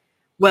 it's like,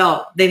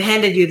 well, they've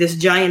handed you this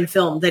giant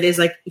film that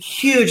is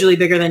hugely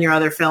bigger than your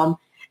other film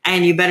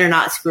and you better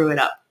not screw it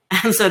up.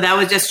 And so that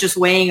was just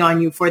weighing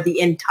on you for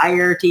the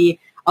entirety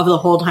of the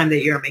whole time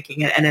that you're making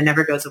it, and it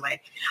never goes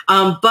away.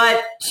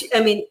 But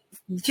I mean,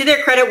 to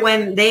their credit,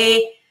 when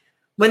they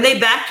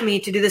backed me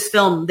to do this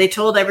film, they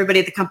told everybody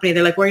at the company,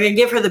 they're like, we're going to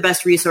give her the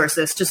best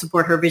resources to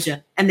support her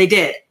vision. And they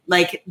did.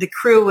 The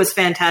crew was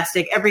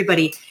fantastic.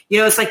 Everybody,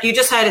 it's like you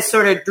just had to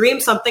sort of dream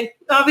something,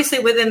 obviously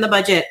within the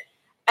budget,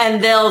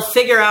 and they'll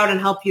figure out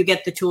and help you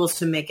get the tools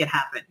to make it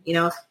happen.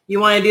 You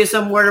want to do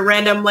some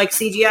random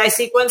CGI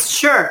sequence?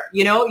 Sure.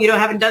 You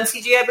haven't done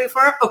CGI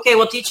before? Okay,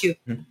 we'll teach you.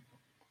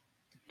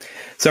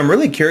 So I'm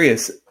really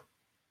curious.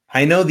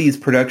 I know these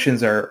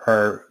productions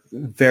are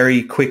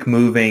very quick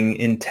moving,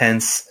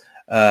 intense,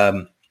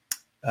 a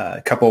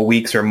couple of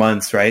weeks or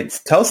months, right?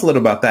 Tell us a little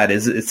about that.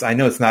 I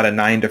know it's not a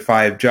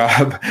 9-to-5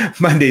 job,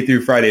 Monday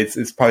through Friday.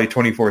 It's probably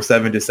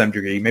 24/7 to some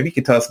degree. Maybe you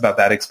could tell us about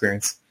that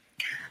experience.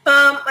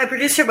 My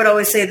producer would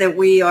always say that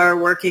we are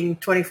working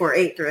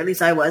 24/8, or at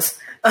least I was,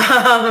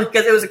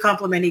 because it was a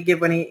compliment he'd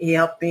give when he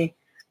helped me.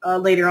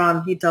 Later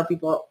on, he'd tell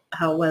people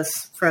how it was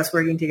for us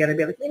working together. He'd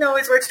be like, he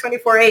always works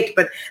 24/8,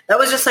 but that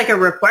was just a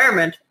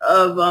requirement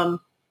of,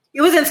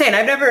 it was insane.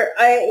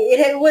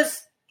 It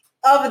was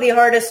of the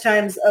hardest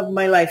times of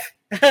my life.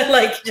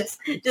 Well,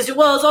 it's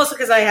also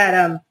because I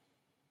had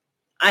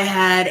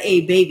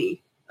a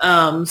baby.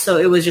 So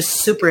it was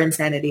just super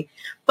insanity.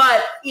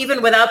 But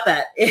even without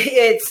that,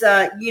 it's,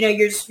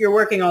 you're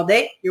working all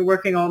day, you're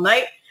working all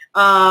night.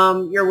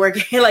 You're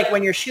working,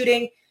 when you're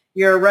shooting,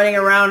 you're running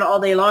around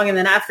all day long. And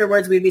then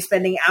afterwards we'd be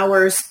spending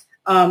hours,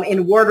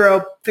 in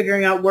wardrobe,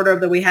 figuring out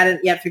wardrobe that we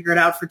hadn't yet figured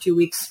out for 2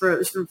 weeks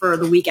for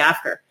the week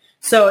after.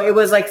 So it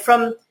was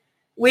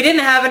we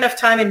didn't have enough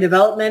time in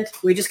development.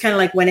 We just kind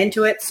of went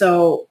into it.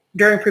 So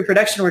during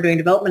pre-production, we're doing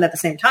development at the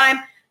same time.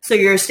 So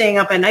you're staying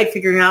up at night,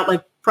 figuring out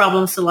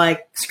problems to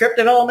script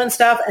development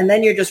stuff. And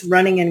then you're just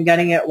running and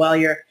gunning it while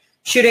you're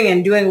shooting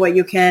and doing what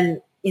you can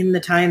in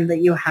the time that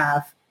you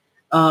have,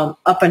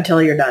 up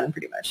until you're done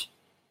pretty much.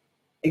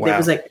 Wow. It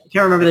was I can't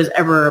remember there's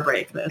ever a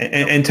break.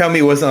 And tell me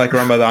it wasn't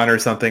Ramadan or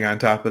something on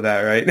top of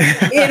that, right?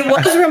 It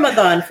was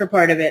Ramadan for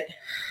part of it.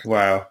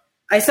 Wow.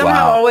 I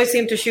somehow always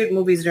seem to shoot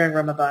movies during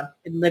Ramadan.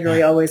 It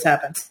literally always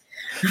happens.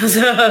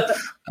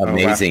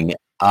 Amazing.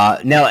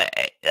 Now,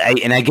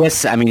 I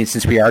guess, I mean,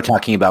 since we are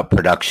talking about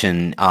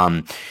production,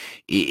 does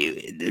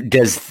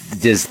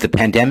the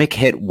pandemic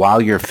hit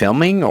while you're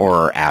filming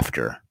or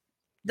after?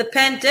 The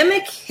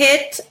pandemic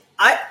hit.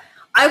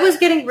 I was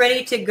getting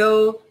ready to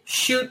go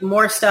shoot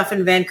more stuff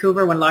in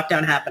Vancouver when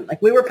lockdown happened.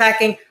 Like, we were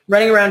packing,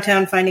 running around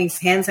town, finding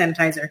hand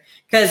sanitizer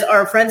because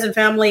our friends and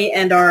family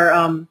and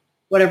our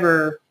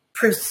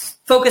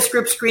focus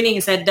group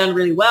screenings had done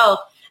really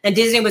well, and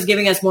Disney was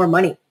giving us more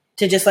money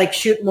to just like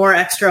shoot more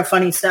extra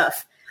funny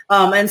stuff.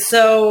 And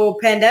so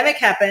pandemic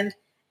happened,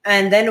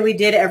 and then we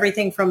did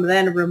everything from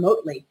then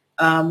remotely.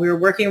 We were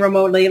working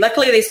remotely.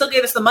 Luckily, they still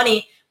gave us the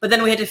money, but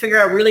then we had to figure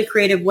out really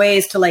creative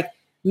ways to like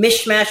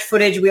mishmash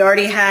footage we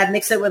already had,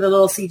 mix it with a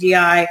little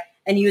CGI,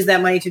 and use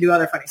that money to do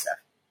other funny stuff.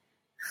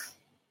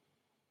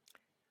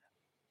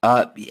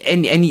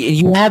 And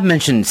you have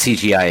mentioned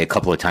CGI a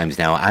couple of times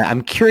now.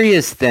 I'm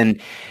curious then,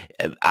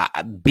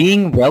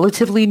 being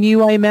relatively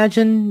new, I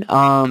imagine,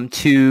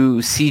 to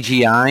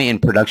CGI and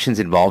productions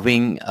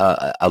involving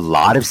a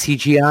lot of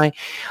CGI.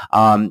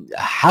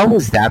 How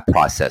was that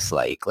process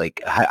like?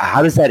 Like,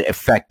 how does that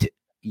affect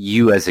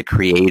you as a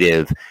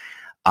creative?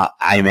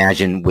 I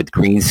imagine with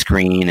green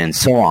screen and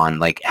so on,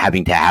 like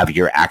having to have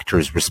your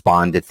actors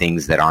respond to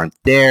things that aren't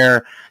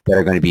there, that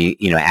are going to be,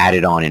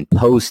 added on in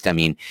post. I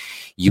mean,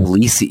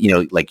 Ulysses,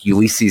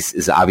 Ulysses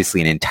is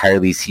obviously an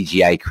entirely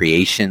CGI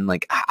creation.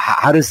 Like,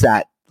 how does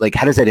that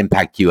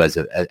impact you as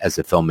a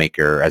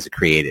filmmaker, as a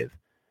creative?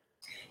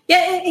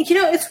 Yeah,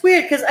 it's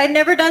weird because I'd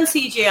never done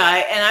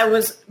CGI, and I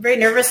was very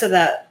nervous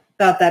about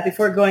that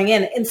before going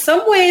in. In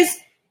some ways,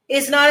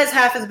 it's not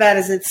half as bad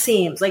as it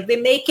seems. Like, they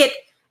make it.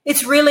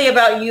 It's really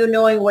about you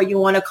knowing what you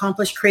want to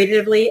accomplish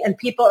creatively, and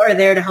people are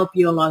there to help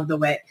you along the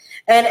way.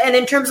 And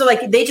in terms of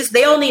like,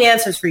 they all need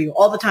answers for you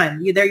all the time.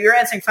 You're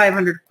answering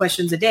 500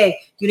 questions a day.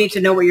 You need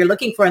to know what you're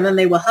looking for, and then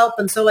they will help.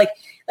 And so like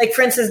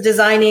for instance,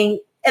 designing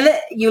and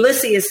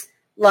Ulysses,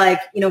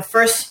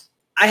 first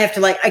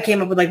I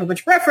came up with like a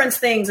bunch of reference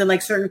things and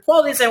like certain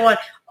qualities I want,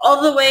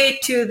 all the way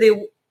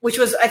to which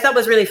I thought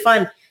was really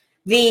fun.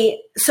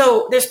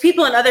 So there's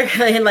people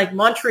in like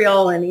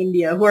Montreal and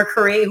India who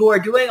are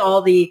doing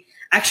all the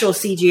actual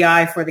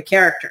CGI for the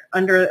character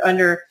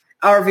under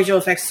our visual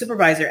effects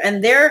supervisor.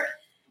 And they're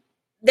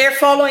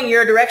following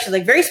your directions,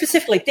 like very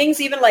specifically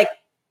things, even like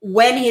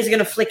when he's going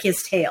to flick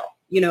his tail,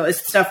 is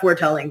stuff we're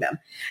telling them.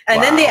 And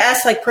Wow. Then they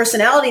ask like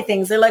personality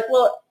things. They're like,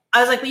 I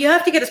was like, you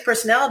have to get his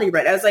personality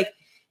right. I was like,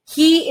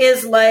 he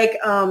is like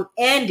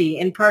Andy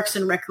in Parks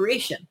and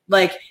Recreation.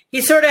 Like,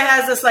 he sort of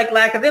has this like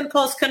lack of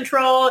impulse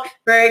control,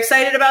 very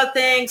excited about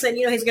things. And,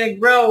 he's going to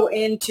grow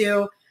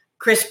into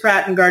Chris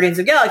Pratt in Guardians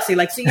of the Galaxy.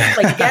 Like, so you have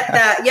to like get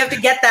that, you have to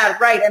get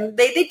that right. And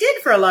they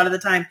did for a lot of the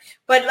time,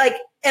 but like,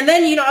 and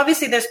then,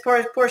 obviously there's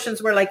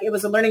portions where like, it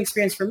was a learning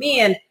experience for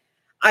me. And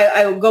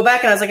I go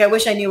back and I was like, I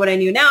wish I knew what I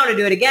knew now to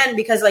do it again,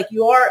 because like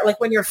you are like,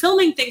 when you're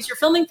filming things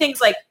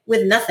like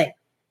with nothing.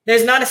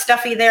 There's not a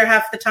stuffy there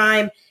half the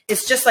time.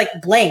 It's just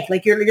like blank,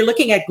 like you're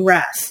looking at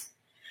grass.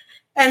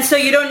 And so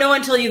you don't know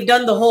until you've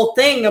done the whole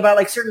thing about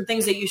like certain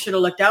things that you should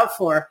have looked out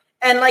for.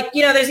 And like,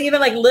 there's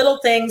even like little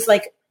things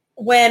like,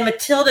 when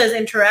Matilda is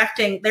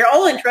interacting, they're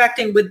all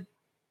interacting with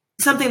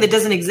something that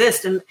doesn't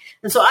exist. And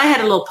so I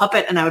had a little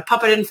puppet, and I would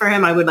puppet in for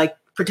him. I would like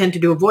pretend to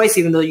do a voice,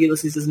 even though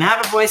Ulysses doesn't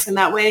have a voice in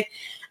that way.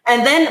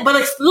 And then, but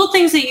like little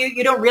things that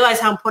you don't realize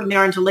how important they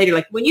are until later.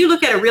 Like when you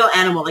look at a real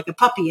animal, like a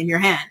puppy in your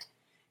hand,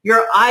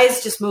 your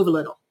eyes just move a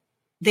little.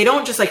 They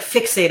don't just like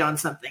fixate on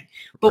something.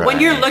 But right.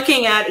 When you're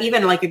looking at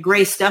even like a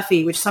gray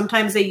stuffy, which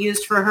sometimes they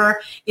used for her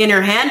in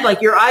her hand,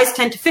 like your eyes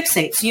tend to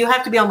fixate. So you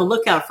have to be on the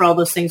lookout for all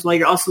those things while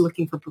you're also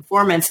looking for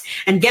performance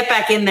and get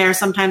back in there.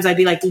 Sometimes I'd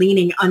be like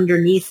leaning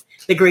underneath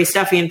the gray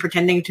stuffy and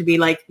pretending to be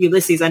like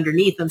Ulysses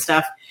underneath and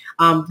stuff.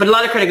 But a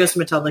lot of credit goes to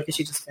Matilda because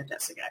she's just a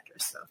fantastic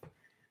actress. So.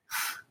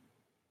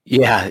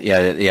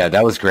 Yeah.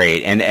 That was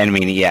great. And I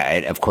mean, yeah,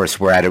 of course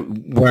we're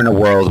in a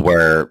world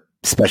where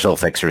special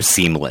effects are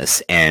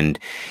seamless and,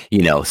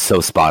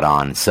 so spot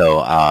on.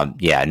 So,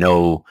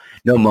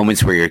 no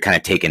moments where you're kind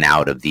of taken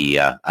out of the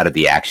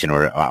action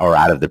or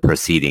out of the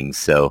proceedings.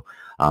 So,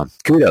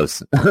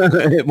 kudos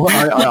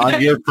on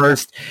your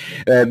first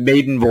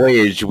maiden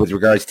voyage with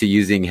regards to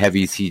using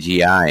heavy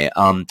CGI.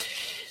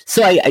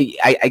 So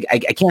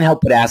I can't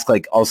help but ask,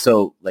 like,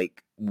 also,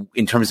 like,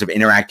 in terms of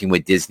interacting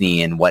with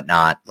Disney and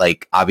whatnot,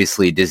 like,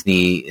 obviously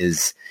Disney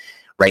is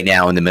right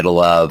now in the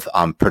middle of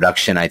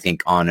production, I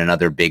think, on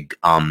another big,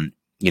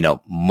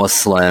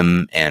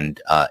 Muslim and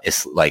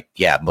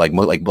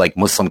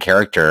Muslim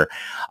character,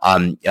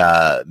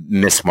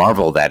 Miss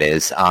Marvel. That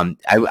is.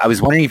 I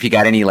was wondering if you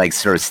got any like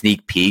sort of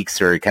sneak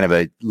peeks or kind of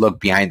a look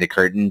behind the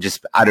curtain,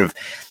 just out of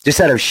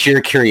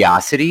sheer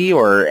curiosity,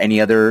 or any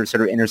other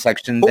sort of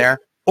intersection there,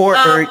 or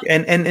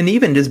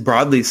even just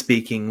broadly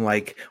speaking,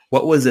 like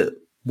what was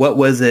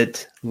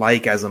it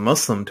like as a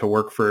Muslim to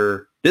work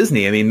for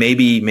Disney? I mean,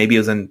 maybe it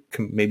was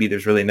maybe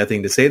there's really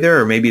nothing to say there,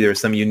 or maybe there's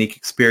some unique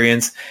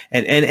experience.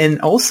 And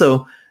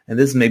also, and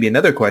this is maybe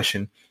another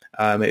question,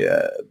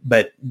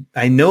 but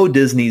I know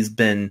Disney's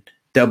been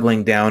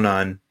doubling down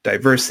on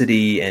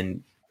diversity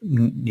and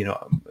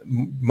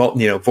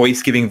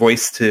giving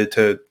voice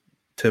to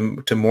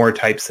more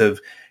types of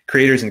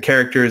creators and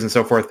characters and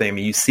so forth. I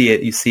mean, you see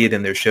it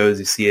in their shows,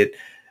 you see it,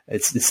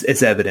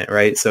 it's evident,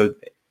 right? So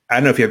I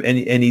don't know if you have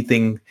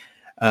anything,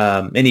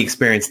 any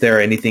experience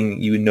there,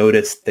 anything you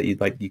noticed that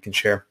you can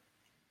share.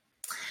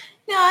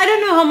 Yeah, I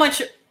don't know how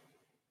much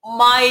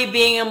my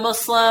being a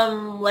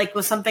Muslim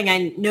was something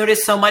I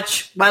noticed so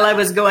much while I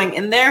was going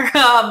in there,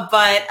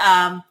 but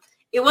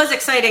it was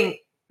exciting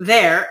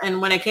there.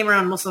 And when I came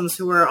around Muslims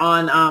who were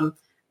on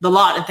the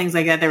lot and things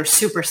like that, they were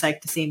super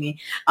psyched to see me,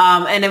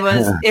 and it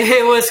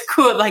was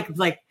cool.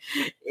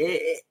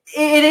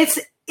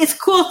 It's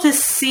cool to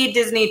see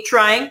Disney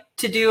trying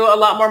to do a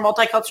lot more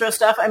multicultural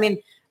stuff. I mean,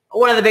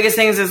 one of the biggest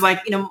things is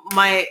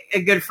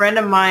a good friend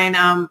of mine,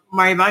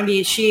 Mari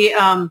Vangi,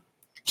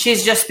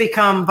 she's just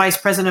become vice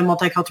president of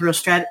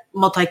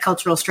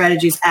multicultural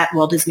strategies at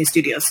Walt Disney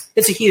Studios.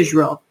 It's a huge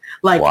role.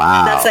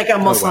 Wow. That's a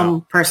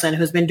Muslim person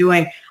who's been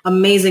doing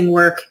amazing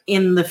work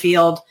in the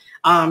field,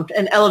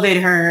 and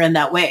elevated her in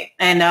that way.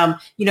 And,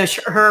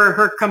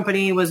 her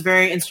company was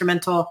very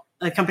instrumental.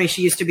 The company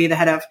she used to be the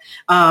head of,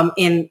 they're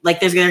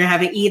going to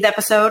have an Eid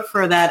episode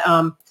for that.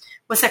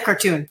 What's that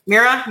cartoon?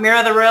 Mira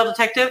the Royal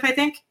Detective, I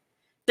think.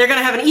 They're going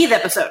to have an Eid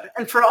episode.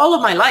 And for all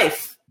of my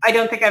life, I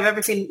don't think I've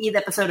ever seen an Eid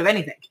episode of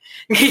anything,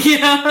 so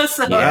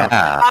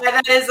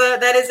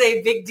that is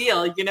a big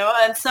deal,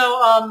 and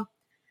so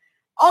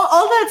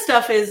all that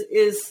stuff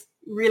is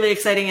really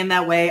exciting in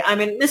that way. I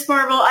mean, Miss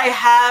Marvel,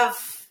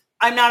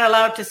 I'm not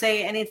allowed to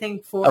say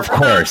anything for. Of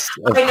course,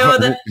 I know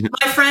that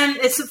my friend.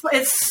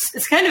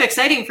 It's kind of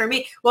exciting for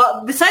me.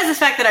 Well, besides the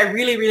fact that I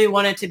really, really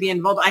wanted to be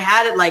involved, I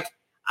had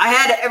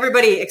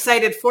everybody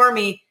excited for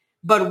me.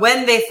 But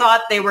when they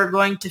thought they were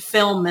going to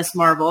film Miss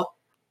Marvel,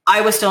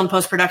 I was still in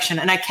post-production,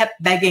 and I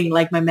kept begging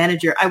my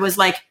manager. I was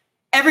like,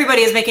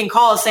 everybody is making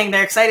calls saying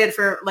they're excited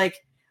for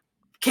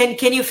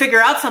can you figure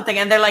out something?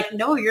 And they're like,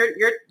 no,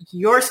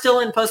 you're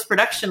still in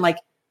post-production.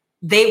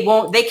 They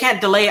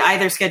can't delay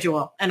either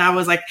schedule. And I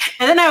was like,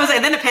 and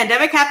then a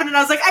pandemic happened, and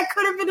I was like, I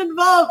could have been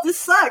involved. This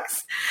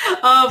sucks.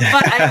 But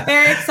I'm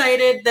very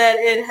excited that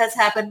it has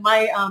happened.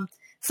 My,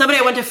 somebody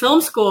I went to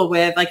film school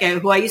with,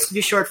 who I used to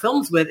do short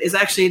films with, is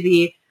actually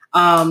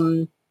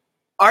the,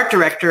 art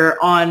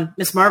director on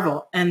Miss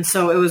Marvel. And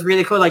so it was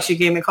really cool. She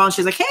gave me a call and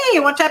she's like, hey, I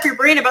want to tap your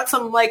brain about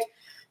some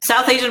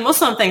South Asian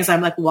Muslim things. I'm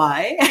like,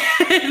 why?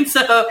 And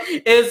so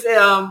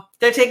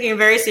they're taking it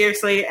very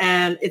seriously,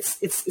 and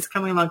it's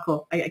coming along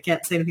cool. I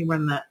can't say anything more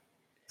than that.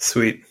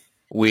 Sweet.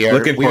 We are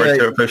looking forward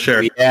to it for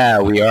sure. Yeah,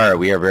 we are.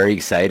 We are very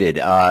excited.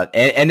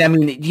 And I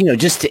mean,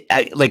 just to,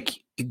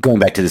 going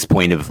back to this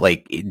point of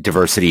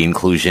diversity,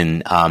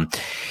 inclusion,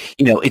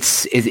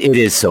 it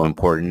is so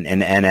important.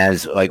 And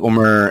as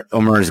Umar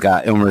is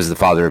the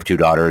father of two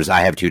daughters.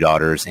 I have two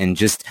daughters, and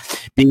just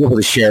being able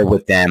to share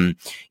with them,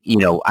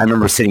 I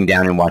remember sitting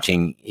down and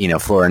watching,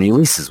 Flora and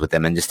Ulysses with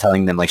them, and just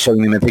telling them,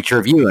 showing them a picture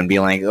of you and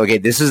being like, okay,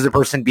 this is the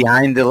person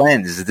behind the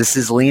lens. This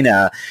is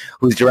Lena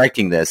who's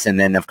directing this. And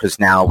then of course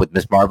now with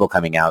Miss Marvel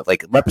coming out,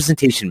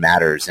 representation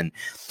matters. And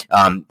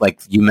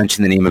you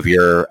mentioned the name of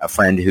your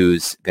friend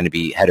who's going to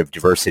be head of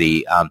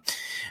diversity.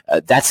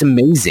 That's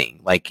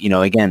amazing.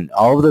 Again,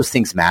 all of those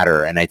things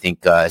matter. And I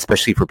think,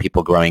 especially for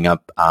people growing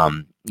up,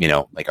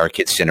 our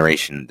kids'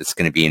 generation, that's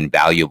going to be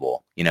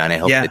invaluable, and I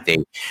hope that they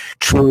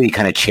truly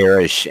kind of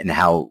cherish and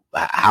how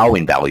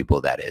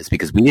invaluable that is,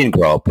 because we didn't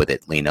grow up with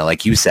it, Lena,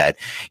 like you said,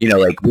 we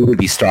would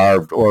be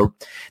starved, or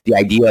the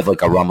idea of a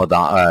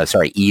Ramadan,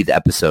 Eid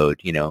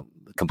episode,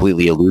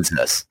 completely eludes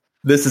us.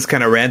 This is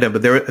kind of random,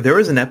 but there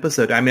was an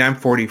episode. I mean, I'm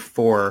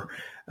 44.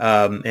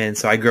 And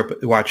so I grew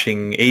up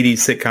watching 80s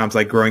sitcoms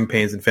like Growing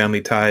Pains and Family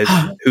Ties,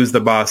 Who's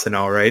the Boss and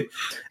all, right?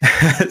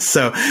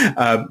 So,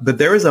 but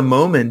there was a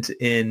moment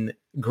in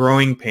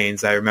Growing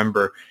Pains, I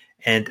remember,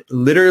 and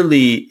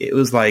literally it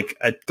was a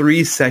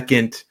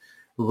 3-second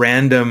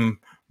random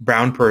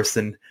brown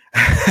person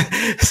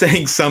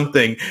saying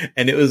something,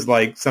 and it was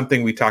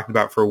something we talked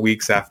about for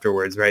weeks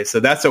afterwards, right? So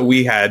that's what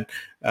we had,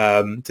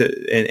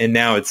 and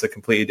now it's a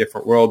completely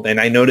different world. And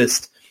I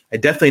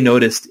definitely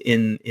noticed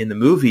in the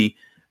movie,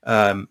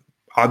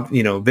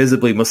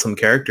 visibly Muslim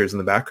characters in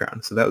the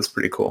background. So that was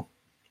pretty cool.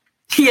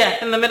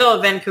 Yeah, in the middle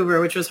of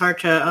Vancouver, which was hard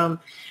to,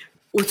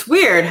 it's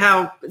weird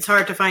how it's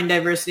hard to find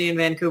diversity in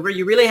Vancouver.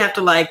 You really have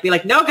to be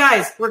no,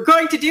 guys, we're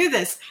going to do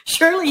this.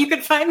 Surely you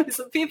could find me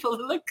some people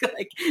who look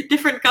like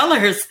different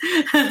colors.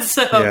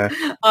 So,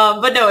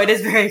 but no, it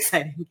is very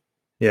exciting.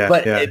 Yeah,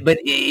 but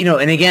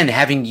and again,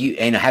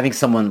 having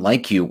someone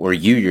like you, or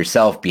you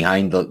yourself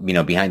behind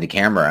the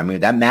camera, I mean,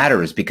 that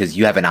matters, because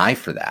you have an eye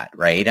for that,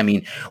 right? I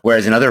mean,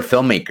 whereas another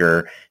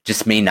filmmaker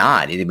just may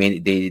not.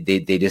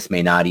 They just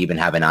may not even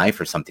have an eye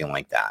for something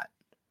like that.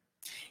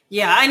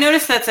 Yeah, I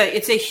noticed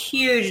it's a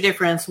huge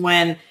difference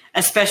when,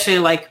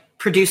 especially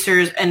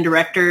producers and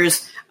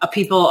directors,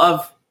 people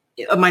of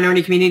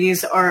minority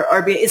communities are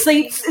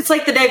it's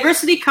like the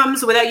diversity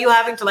comes without you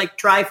having to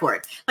try for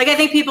it. I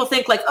think people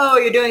think oh,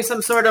 you're doing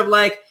some sort of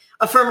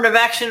affirmative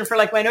action for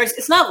minorities.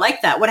 It's not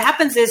like that. What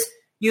happens is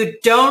you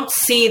don't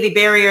see the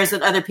barriers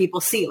that other people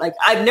see. Like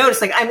I've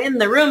noticed, like I'm in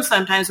the room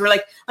sometimes where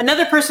like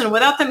another person,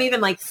 without them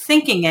even like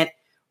thinking it,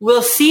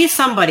 will see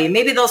somebody.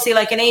 Maybe they'll see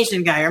like an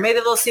Asian guy, or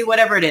maybe they'll see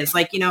whatever it is,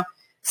 like, you know,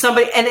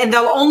 somebody, and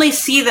they'll only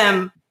see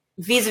them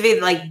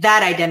vis-a-vis like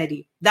that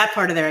identity, that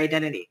part of their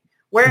identity.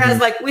 Whereas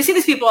like we see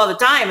these people all the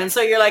time. And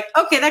so you're like,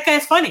 okay, that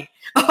guy's funny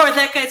or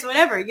that guy's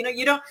whatever. You know,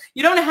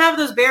 you don't have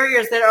those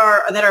barriers that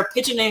are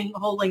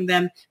pigeonholing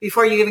them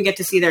before you even get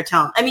to see their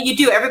talent. I mean, you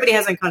do. Everybody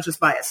has unconscious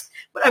bias,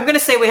 but I'm going to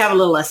say we have a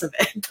little less of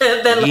it.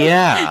 Than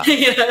yeah.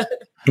 You know?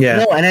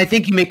 Yeah. No, and I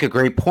think you make a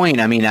great point.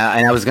 I mean,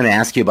 and I was going to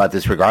ask you about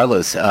this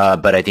regardless,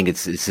 but I think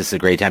it's just a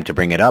great time to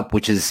bring it up,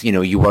 which is, you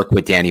know, you work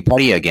with Danny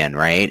Pudi again,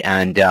 right?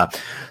 And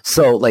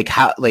so like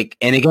how, like,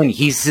 and again,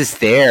 he's just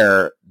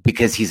there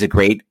because he's a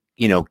great,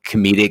 you know,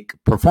 comedic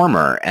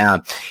performer.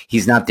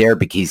 He's not there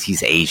because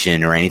he's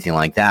Asian or anything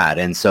like that.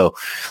 And so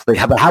like,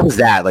 how was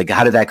that? Like,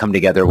 how did that come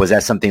together? Was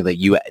that something that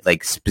you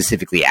like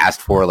specifically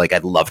asked for? Like,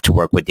 I'd love to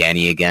work with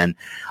Danny again.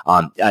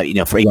 You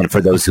know,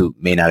 for those who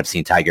may not have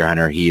seen Tiger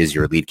Hunter, he is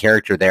your lead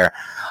character there,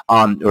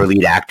 or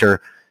lead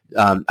actor.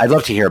 I'd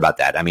love to hear about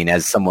that. I mean,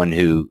 as someone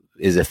who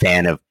is a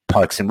fan of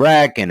Parks and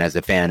Rec and as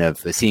a fan of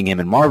seeing him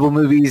in Marvel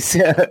movies.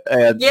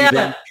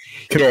 Yeah.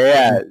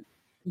 Yeah.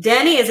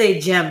 Danny is a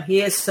gem. He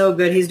is so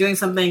good. He's doing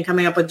something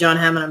coming up with John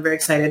Hammond. I'm very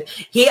excited.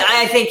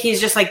 I think he's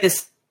just like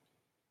this.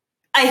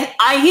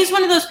 He's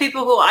one of those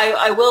people who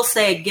I will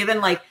say, given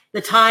like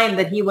the time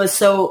that he was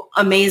so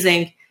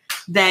amazing,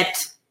 that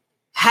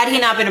had he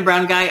not been a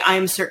brown guy,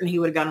 I'm certain he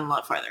would have gotten a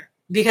lot farther.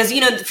 Because, you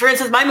know, for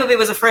instance, my movie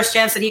was a first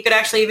chance that he could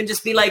actually even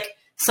just be like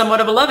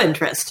somewhat of a love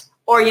interest,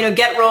 or, you know,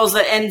 get roles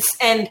that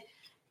and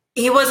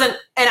he wasn't,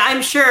 and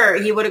I'm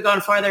sure he would have gone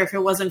farther if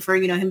it wasn't for,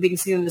 you know, him being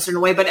seen in a certain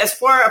way. But as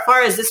far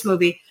as this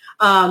movie,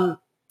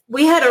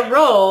 we had a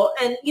role,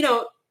 and, you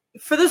know,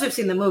 for those who've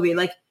seen the movie,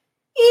 like,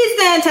 he's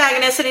the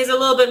antagonist, and he's a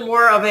little bit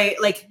more of a,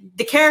 like,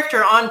 the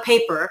character on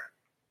paper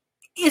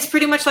is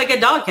pretty much like a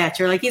dog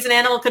catcher. Like, he's an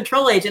animal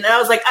control agent. And I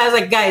was like,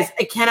 guys,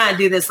 I cannot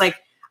do this. Like,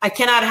 I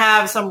cannot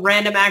have some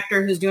random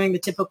actor who's doing the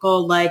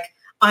typical, like,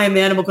 I'm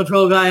the animal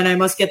control guy and I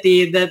must get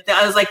the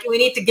I was like, we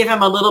need to give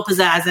him a little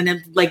pizzazz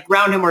and like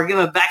ground him or give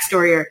him a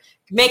backstory or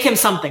make him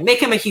something,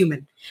 make him a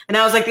human. And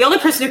I was like, the only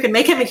person who can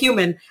make him a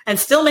human and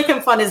still make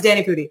him fun is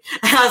Danny Pudi.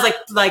 And I was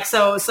like,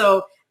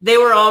 so they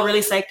were all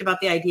really psyched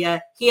about the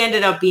idea. He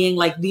ended up being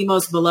like the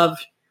most beloved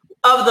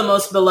of the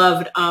most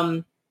beloved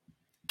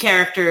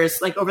characters,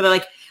 like over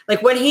there,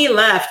 like when he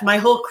left, my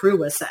whole crew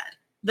was sad.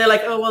 They're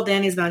like, oh, well,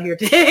 Danny's not here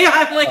today.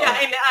 I'm like,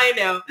 I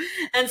know.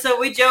 And so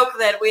we joke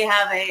that we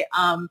have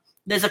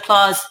there's a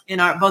clause in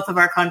both of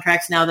our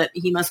contracts now that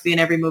he must be in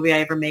every movie I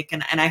ever make,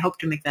 and I hope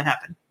to make that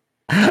happen.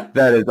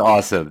 That is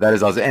awesome. That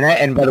is awesome.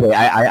 And by the way,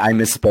 I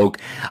misspoke.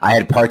 I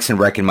had Parks and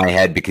Rec in my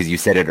head because you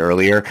said it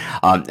earlier.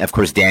 Of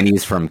course, Danny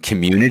is from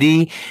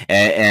Community,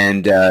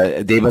 and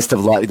they must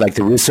have loved, like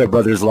the Russo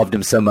brothers loved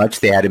him so much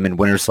they had him in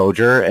Winter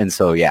Soldier. And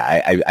so,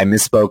 yeah, I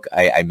misspoke.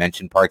 I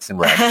mentioned Parks and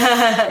Rec,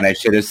 and I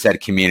should have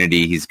said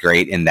Community. He's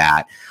great in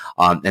that,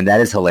 and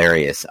that is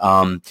hilarious.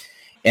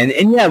 And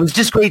yeah, it was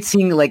just great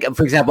seeing, like,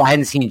 for example, I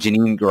hadn't seen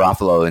Janeane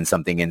Garofalo in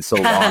something in so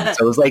long.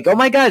 So it was like, oh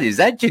my God, is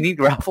that Janeane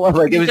Garofalo?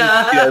 Like, it was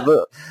just, you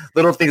know,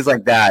 little things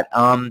like that.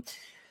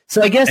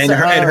 So I guess. And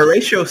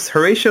Horatio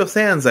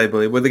Sands, I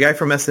believe, with the guy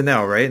from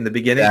SNL, right? In the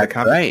beginning,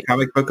 the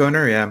comic book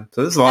owner. Yeah.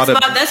 So there's a lot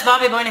that's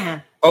Bobby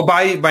Moynihan. Oh,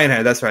 Bobby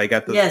Moynihan. That's right. I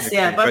got the. Yes.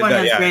 Yeah. Bobby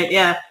Moynihan's great.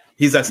 Yeah.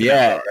 He's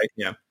SNL, right?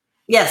 Yeah.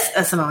 Yes,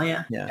 SNL,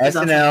 yeah. SNL,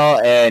 awesome.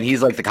 And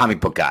he's like the comic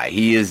book guy.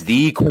 He is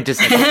the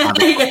quintessential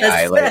comic book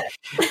guy. Like,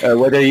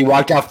 whether he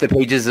walked off the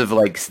pages of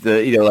like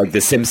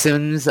the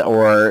Simpsons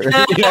or,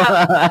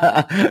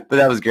 but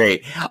that was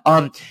great.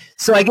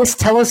 So I guess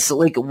tell us,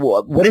 like,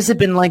 what has it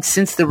been like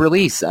since the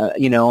release?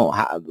 Obviously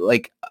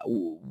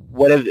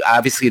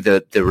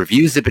the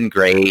reviews have been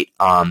great.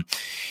 But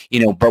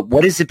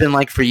what has it been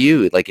like for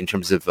you? Like in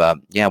terms of,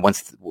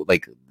 once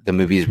like the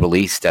movie is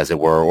released, as it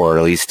were, or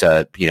at least,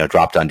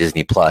 dropped on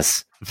Disney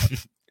Plus.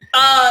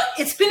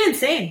 It's been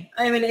insane.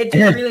 I mean, it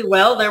did really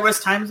well. There was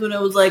times when it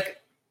was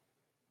like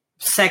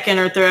second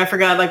or third, I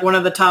forgot, like one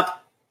of the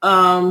top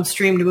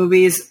streamed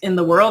movies in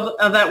the world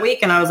of that week.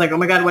 And I was like, oh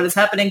my God, what is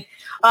happening?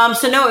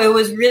 So no, it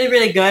was really,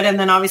 really good. And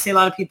then obviously a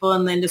lot of people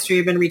in the industry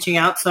have been reaching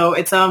out. So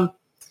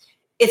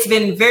it's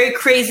been very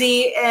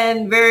crazy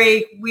and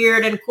very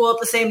weird and cool at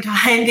the same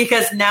time,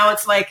 because now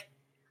it's like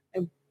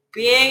I'm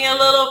being a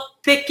little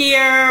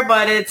pickier,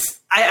 but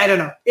I don't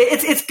know.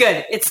 It's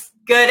good. It's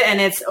good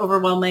and it's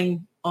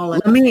overwhelming all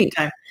at the same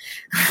time.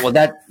 Well,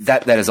 that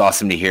is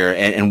awesome to hear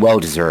and well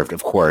deserved,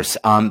 of course.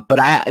 But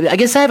I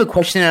guess I have a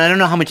question, and I don't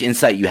know how much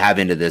insight you have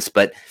into this,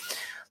 but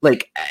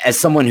like as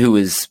someone who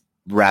is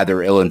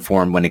rather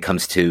ill-informed when it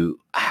comes to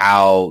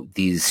how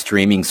these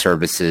streaming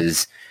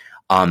services,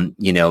 what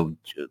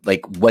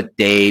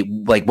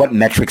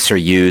metrics are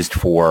used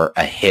for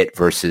a hit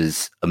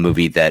versus a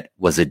movie that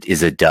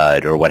is a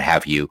dud or what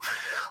have you.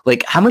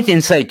 Like, how much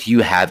insight do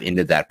you have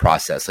into that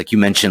process? Like you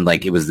mentioned,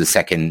 like it was the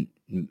second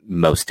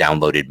most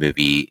downloaded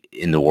movie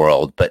in the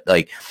world. But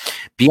like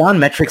beyond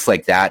metrics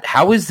like that,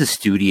 how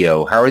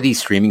are these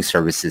streaming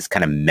services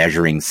kind of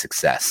measuring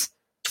success?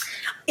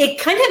 It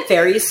kind of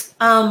varies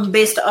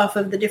based off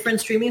of the different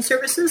streaming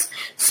services.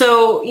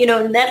 So,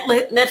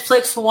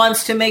 Netflix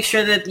wants to make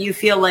sure that you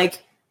feel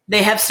like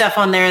they have stuff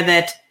on there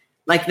that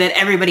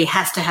everybody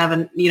has to have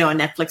a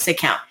Netflix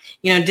account.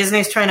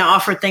 Disney's trying to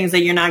offer things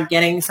that you're not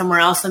getting somewhere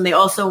else. And they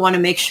also want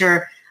to make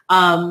sure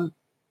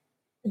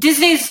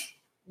Disney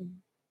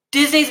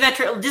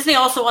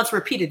also wants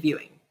repeated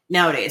viewing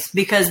nowadays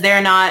because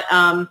they're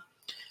not,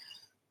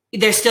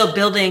 they're still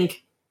building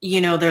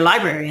their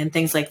library and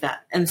things like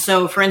that. And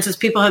so, for instance,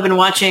 people have been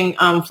watching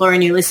Flora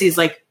and Ulysses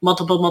like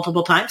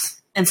multiple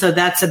times. And so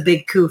that's a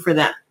big coup for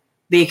them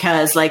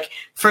because like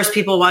first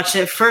people watched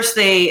it. First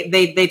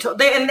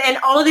and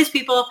all of these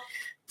people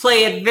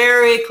play it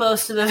very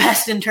close to the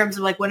vest in terms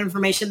of like what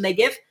information they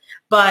give.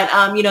 But,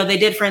 they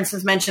did, for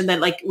instance, mention that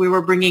like we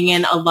were bringing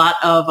in a lot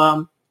of,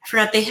 I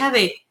forgot they have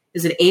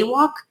is it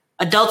AWOC?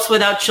 Adults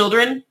Without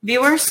Children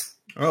viewers.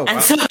 Oh, wow.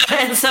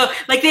 And so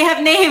like they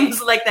have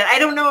names like that. I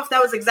don't know if that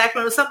was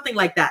exactly, it was something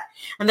like that.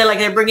 And they're like,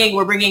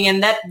 we're bringing in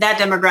that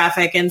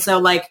demographic. And so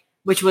like,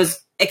 which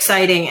was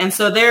exciting. And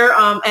so they're,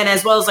 and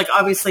as well as like,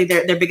 obviously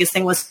their biggest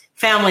thing was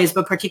families,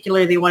 but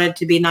particularly they wanted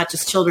to be not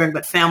just children,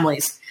 but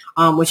families,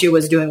 which it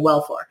was doing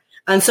well for.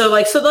 And so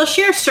like, so they'll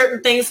share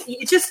certain things.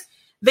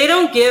 They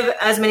don't give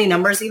as many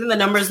numbers. Even the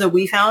numbers that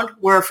we found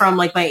were from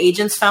like my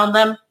agents found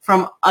them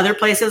from other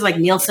places like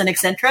Nielsen,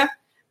 etc.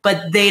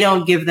 But they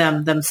don't give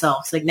them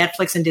themselves. Like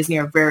Netflix and Disney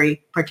are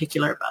very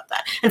particular about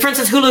that. And for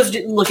instance, Hulu's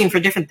looking for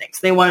different things.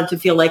 They wanted to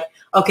feel like,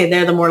 okay,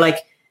 they're the more like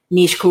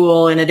niche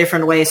cool in a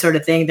different way sort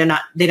of thing.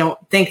 They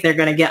don't think they're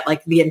going to get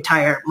like the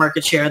entire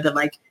market share that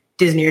like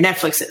Disney or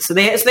Netflix is. So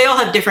they all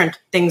have different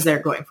things they're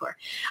going for.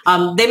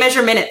 They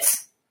measure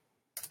minutes.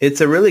 It's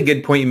a really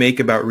good point you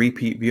make about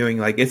repeat viewing.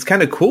 Like it's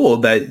kind of cool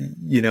that,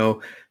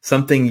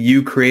 something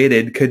you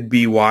created could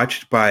be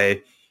watched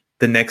by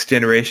the next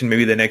generation,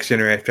 maybe the next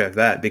generation after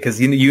that, because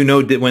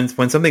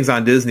when something's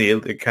on Disney,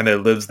 it kind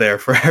of lives there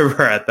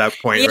forever at that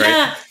point,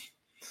 right?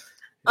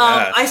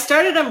 I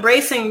started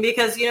embracing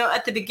because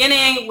at the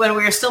beginning when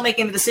we were still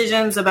making the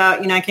decisions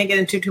about I can't get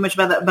into too much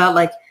about that, about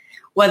like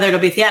whether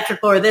it'll be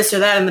theatrical or this or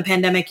that, and the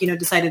pandemic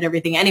decided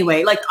everything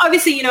anyway. Like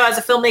obviously as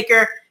a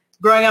filmmaker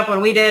growing up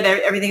when we did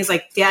everything is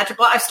like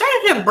theatrical. I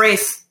started to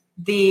embrace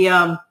the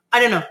I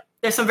don't know.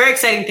 There's some very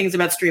exciting things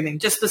about streaming,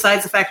 just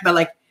besides the fact about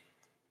like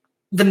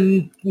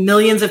the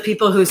millions of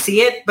people who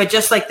see it, but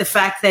just like the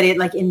fact that it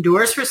like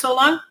endures for so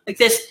long. Like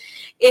this,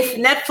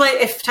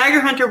 if Tiger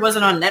Hunter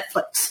wasn't on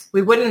Netflix,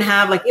 we wouldn't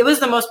have like, it was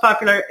the most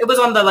popular, it was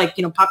on the like,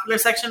 popular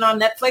section on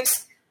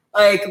Netflix,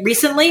 like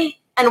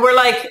recently. And we're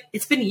like,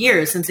 it's been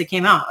years since it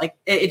came out. Like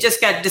it just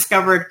got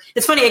discovered.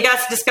 It's funny. It got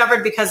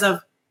discovered because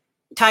of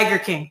Tiger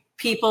King.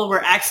 People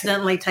were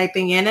accidentally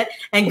typing in it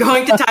and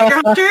going to Tiger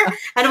Hunter,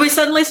 and we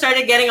suddenly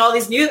started getting all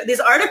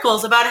these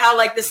articles about how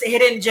like this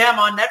hidden gem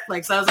on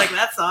Netflix. I was like,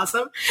 that's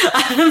awesome.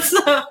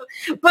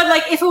 But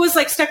like if it was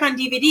like stuck on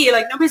DVD,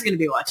 like nobody's going to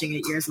be watching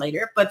it years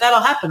later. But that'll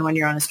happen when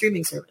you're on a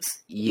streaming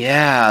service.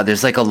 Yeah,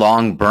 there's like a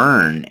long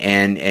burn,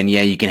 and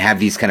yeah, you can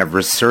have these kind of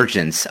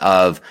resurgence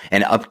of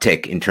an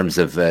uptick in terms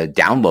of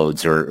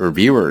downloads or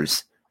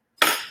viewers.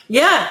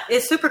 Yeah,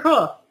 it's super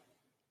cool.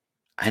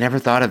 I never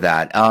thought of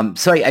that.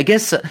 So I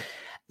guess,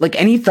 like,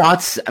 any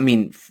thoughts? I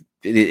mean,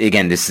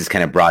 again, this is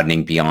kind of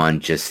broadening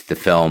beyond just the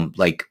film,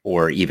 like,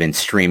 or even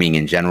streaming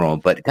in general.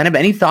 But kind of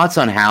any thoughts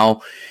on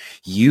how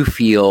you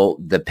feel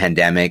the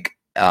pandemic,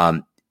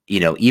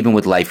 even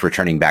with life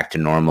returning back to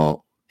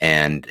normal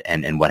and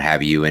what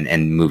have you,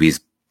 and movies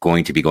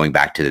going to be going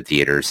back to the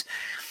theaters.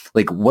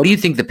 Like, what do you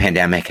think the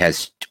pandemic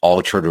has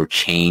altered or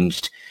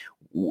changed,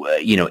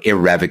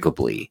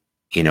 irrevocably,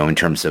 in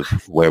terms of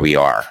where we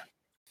are?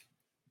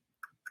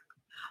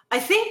 I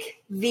think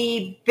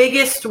the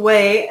biggest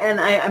way, and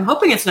I'm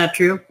hoping it's not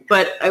true,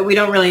 but we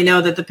don't really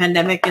know that the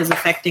pandemic is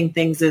affecting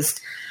things, is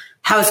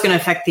how it's going to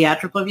affect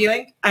theatrical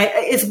viewing.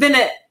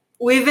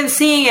 We've been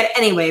seeing it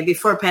anyway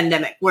before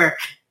pandemic, where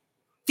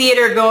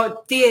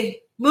the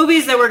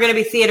movies that were going to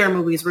be theater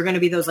movies were going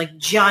to be those like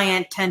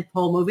giant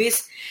tentpole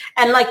movies,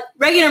 and like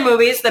regular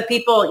movies that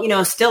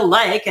people still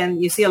like,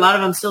 and you see a lot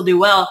of them still do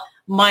well,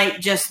 might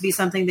just be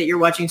something that you're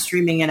watching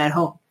streaming and at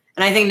home.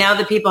 And I think now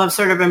that people have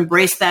sort of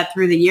embraced that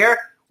through the year,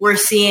 we're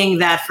seeing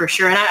that for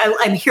sure. And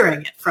I'm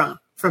hearing it from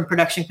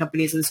production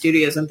companies and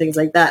studios and things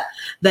like that,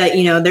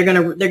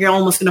 they're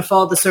almost going to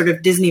follow the sort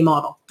of Disney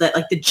model, that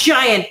like the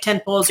giant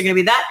tentpoles are going to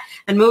be that,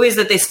 and movies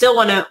that they still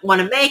want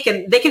to make.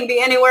 And they can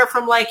be anywhere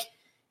from like,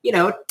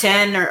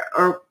 10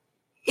 or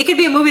it could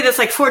be a movie that's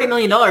like $40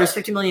 million,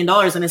 $50 million,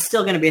 and it's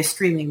still going to be a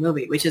streaming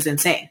movie, which is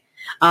insane.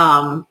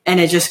 And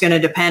it's just going to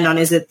depend on,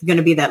 is it going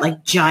to be that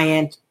like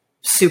giant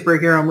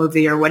superhero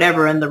movie or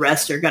whatever, and the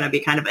rest are going to be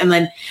kind of, and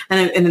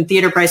then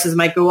theater prices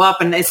might go up.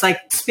 And it's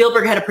like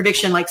Spielberg had a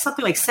prediction like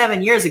something like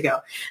 7 years ago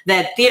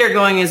that theater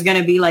going is going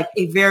to be like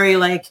a very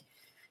like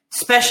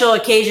special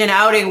occasion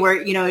outing where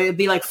it'd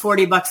be like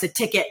 $40 a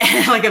ticket,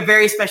 like a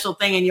very special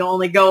thing, and you'll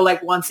only go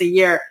like once a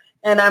year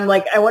And I'm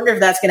like, I wonder if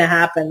that's going to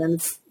happen. And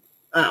it's,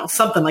 I don't know,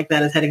 something like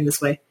that is heading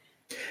this way.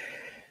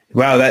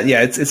 Wow,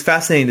 it's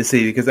fascinating to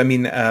see because I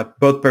mean,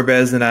 both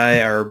Barbez and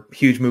I are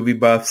huge movie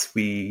buffs.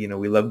 We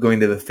love going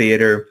to the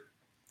theater,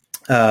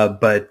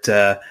 but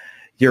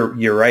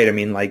you're right. I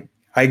mean, like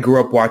I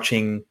grew up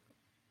watching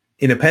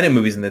independent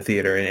movies in the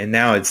theater, and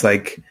now it's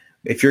like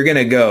if you're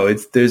gonna go,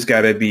 there's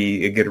got to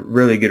be a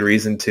really good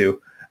reason to,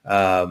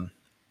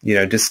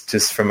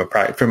 just from a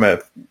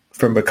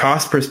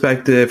cost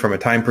perspective, from a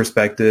time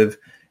perspective,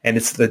 and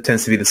it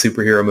tends to be the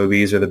superhero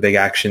movies or the big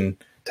action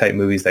type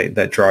movies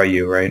that draw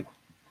you, right?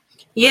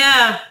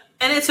 Yeah,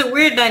 and it's a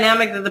weird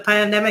dynamic that the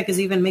pandemic is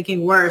even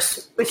making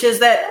worse, which is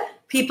that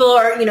people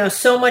are,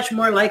 so much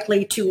more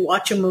likely to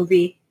watch a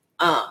movie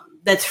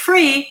that's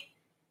free.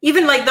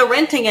 Even like the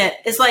renting it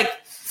is like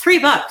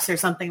 $3 or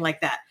something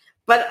like that.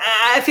 But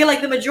I feel like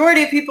the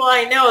majority of people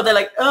I know, they're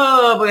like,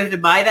 oh, but we have to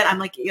buy that. I'm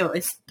like,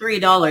 it's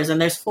 $3 and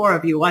there's 4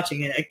 of you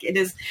watching it. It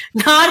is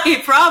not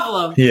a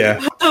problem. Yeah.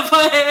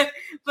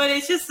 but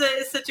it's just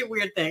it's such a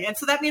weird thing. And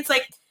so that means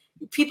like,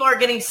 people are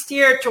getting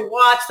steered to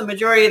watch the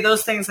majority of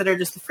those things that are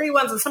just the free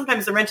ones, and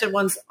sometimes the rented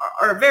ones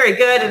are very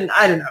good. And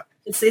I don't know,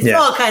 it's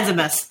all kinds of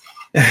mess.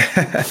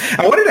 I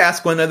wanted to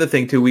ask one other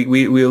thing too.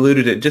 We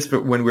alluded it just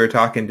when we were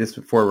talking just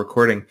before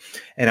recording,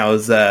 and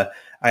I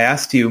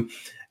asked you,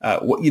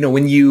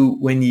 when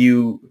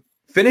you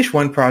finish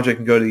one project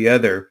and go to the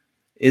other,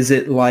 is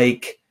it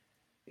like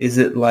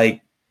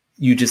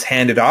you just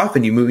hand it off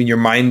and you move in your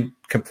mind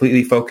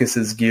completely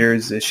shifts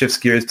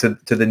gears to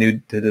the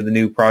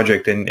new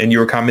project, and you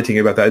were commenting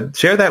about that.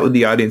 Share that with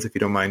the audience if you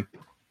don't mind.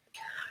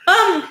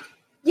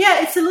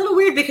 Yeah, it's a little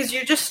weird because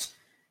you're just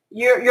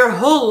your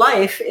whole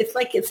life. It's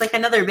like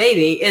another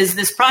baby is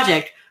this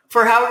project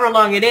for however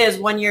long it is,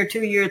 1 year,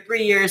 2 year,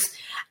 3 years,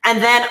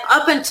 and then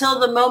up until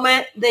the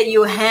moment that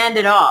you hand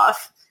it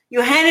off,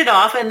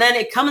 and then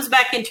it comes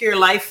back into your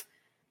life.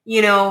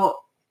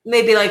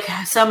 Maybe like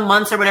some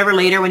months or whatever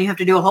later when you have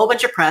to do a whole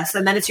bunch of press,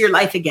 and then it's your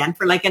life again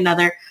for like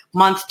another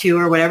month, 2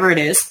 or whatever it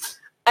is.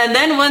 And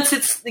then once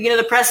it's,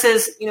 the press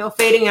is,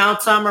 fading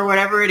out some or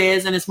whatever it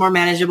is, and it's more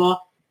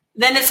manageable,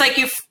 then it's like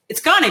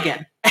it's gone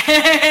again.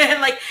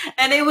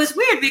 and it was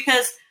weird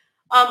because,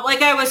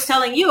 like I was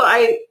telling you,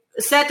 I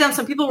sat down,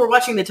 some people were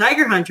watching The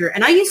Tiger Hunter,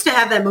 and I used to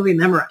have that movie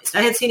memorized.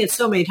 I had seen it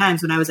so many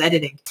times when I was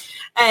editing.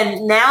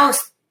 And now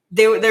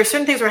there are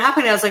certain things were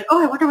happening. I was like,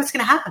 oh, I wonder what's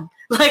going to happen.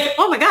 Like,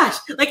 oh my gosh.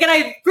 Like, and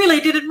I really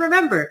didn't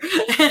remember.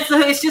 And so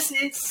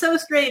it's so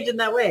strange in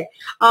that way.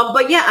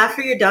 But yeah,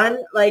 after you're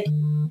done, like,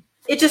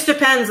 it just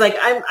depends. Like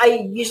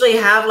I usually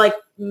have like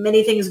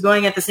many things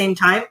going at the same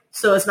time.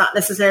 So it's not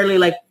necessarily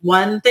like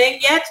one thing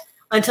yet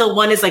until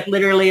one is like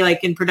literally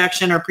like in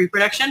production or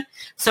pre-production.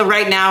 So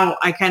right now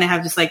I kind of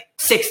have just like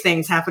 6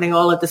 things happening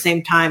all at the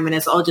same time. And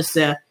it's all just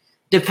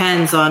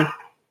depends on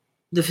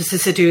the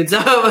vicissitudes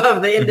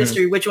of the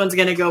industry, which one's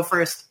going to go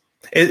first.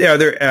 Are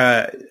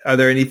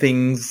there any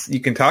things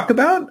you can talk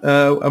about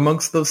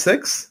amongst those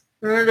 6?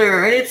 Are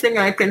there anything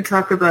I can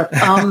talk about?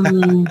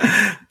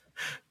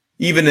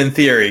 Even in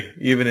theory.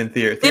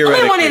 The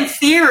only one in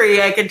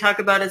theory I can talk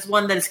about is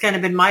one that has kind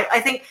of been I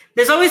think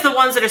there's always the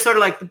ones that are sort of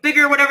like the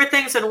bigger whatever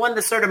things, and one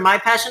that's sort of my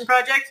passion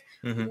project.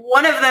 Mm-hmm.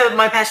 One of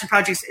my passion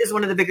projects is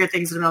one of the bigger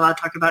things that I'm allowed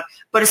to talk about.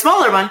 But a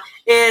smaller one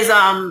is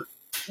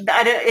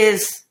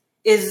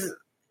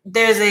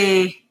there's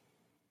a,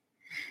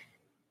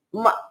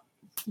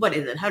 what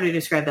is it? How do you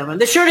describe that one?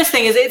 The shortest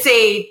thing is it's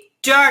a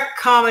dark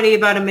comedy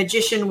about a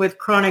magician with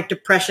chronic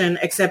depression,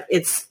 except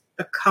it's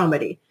a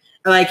comedy.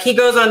 Like, he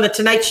goes on the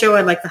Tonight Show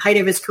at like the height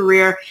of his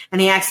career, and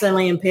he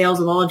accidentally impales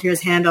a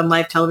volunteer's hand on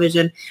live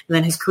television, and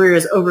then his career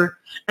is over.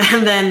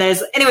 And then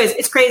anyways,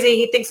 it's crazy.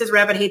 He thinks his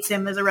rabbit hates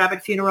him. There's a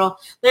rabbit funeral.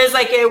 There's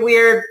like a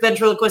weird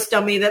ventriloquist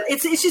dummy that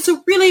it's just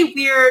a really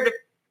weird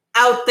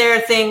out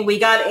there thing. We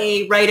got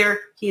a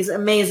writer. He's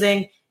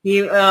amazing.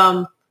 He,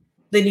 the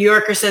New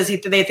Yorker says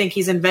they think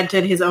he's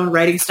invented his own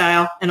writing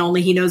style and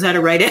only he knows how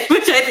to write it,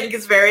 which I think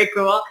is very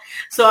cool.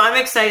 So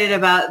I'm excited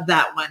about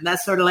that one.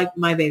 That's sort of like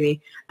my baby.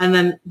 But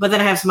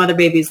then I have some other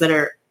babies that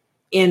are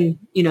in,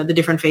 the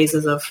different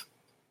phases of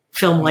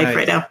film life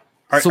right now.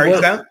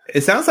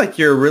 It sounds like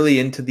you're really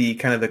into the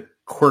kind of the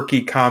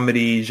quirky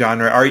comedy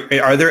genre.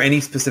 Are there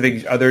any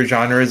specific other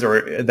genres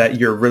or that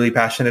you're really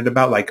passionate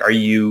about? Like, are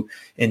you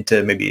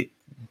into maybe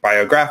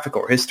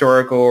biographical or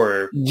historical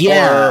or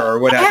horror or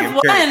what have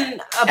you? I have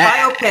a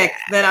biopic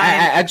that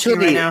I'm actually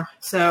right now.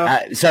 So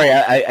sorry,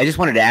 I just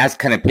wanted to ask,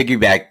 kind of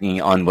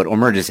piggybacking on what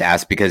Omar just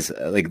asked, because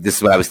like this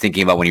is what I was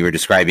thinking about when you were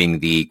describing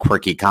the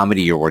quirky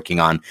comedy you're working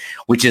on,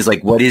 which is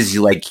like, what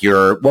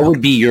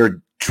would be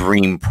your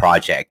dream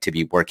project to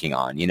be working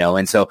on,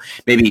 And so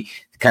maybe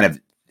kind of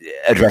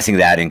addressing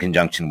that in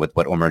conjunction with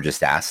what Omar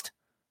just asked.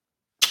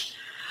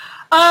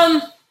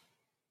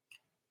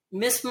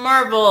 Miss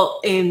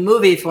Marvel in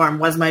movie form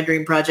was my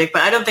dream project,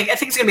 but I think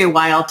it's going to be a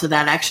while till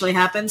that actually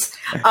happens.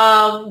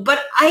 But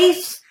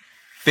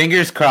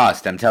fingers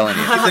crossed, I'm telling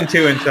you. Season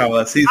 2,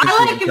 inshallah.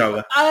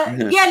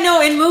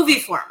 In movie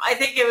form. I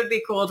think it would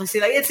be cool to see.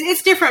 Like,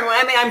 it's different.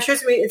 I mean, I'm sure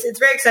it's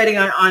very exciting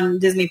on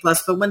Disney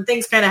Plus, but when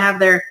things kind of have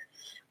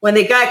when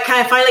they kind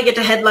of finally get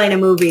to headline a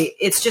movie,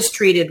 it's just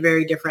treated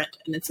very different,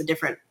 and it's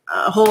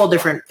a whole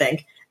different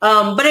thing.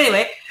 But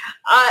anyway,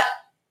 I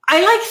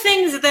like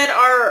things that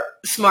are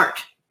smart.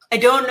 I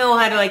don't know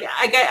how to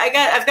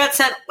I've got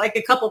sent like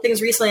a couple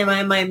things recently,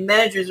 and my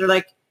managers are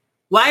like,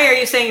 why are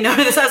you saying no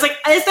to this? I was like,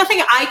 there's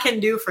nothing I can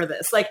do for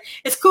this. Like,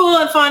 it's cool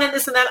and fun and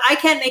this and that. I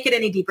can't make it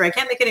any deeper. I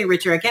can't make it any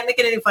richer. I can't make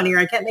it any funnier.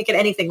 I can't make it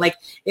anything. Like,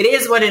 it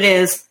is what it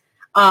is.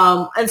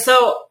 And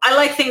so I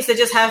like things that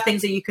just have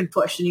things that you can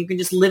push and you can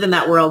just live in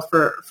that world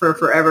for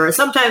forever.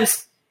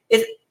 Sometimes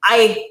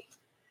a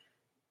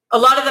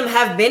lot of them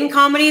have been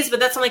comedies,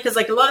 but that's only because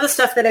like a lot of the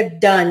stuff that I've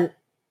done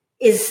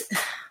is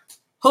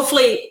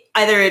hopefully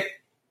either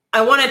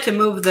I wanted to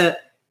move the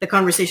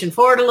conversation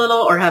forward a little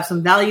or have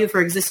some value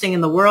for existing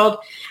in the world.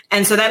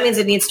 And so that means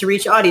it needs to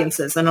reach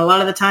audiences. And a lot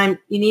of the time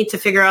you need to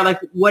figure out like,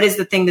 what is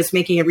the thing that's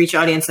making it reach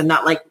audience and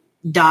not like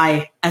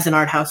die as an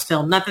art house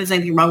film. Not that there's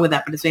anything wrong with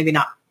that, but it's maybe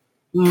not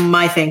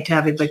my thing to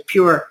have it like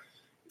pure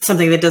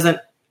something that doesn't,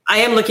 I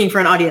am looking for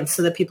an audience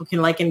so that people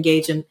can like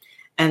engage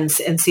and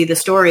see the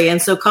story.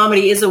 And so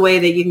comedy is a way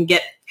that you can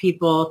get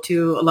people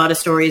to a lot of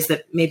stories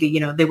that maybe,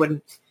 you know, they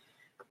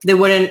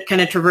wouldn't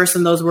kind of traverse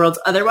in those worlds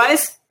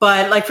otherwise.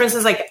 But like, for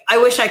instance, like I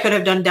wish I could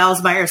have done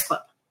Dallas Buyers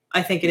Club.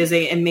 I think it is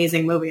an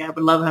amazing movie. I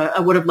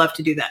would have loved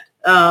to do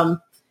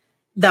that.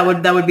 That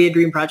would be a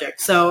dream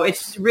project. So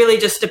it really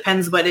just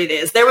depends what it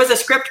is. There was a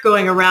script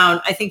going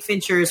around. I think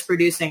Fincher is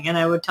producing, and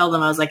I would tell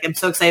them, I was like, I'm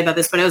so excited about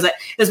this, but it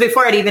was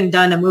before I'd even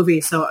done a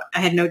movie. So I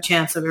had no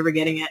chance of ever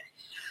getting it.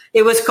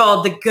 It was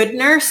called The Good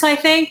Nurse. I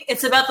think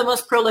it's about the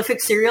most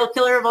prolific serial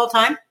killer of all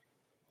time.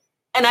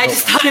 And I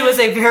just thought it was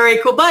a very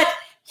cool, but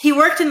he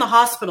worked in the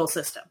hospital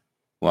system.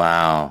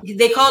 Wow.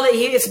 They called it,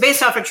 it's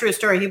based off a true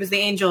story. He was the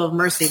angel of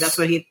mercy. That's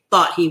what he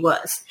thought he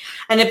was.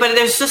 But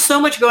there's just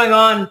so much going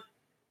on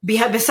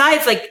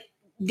besides like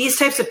these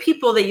types of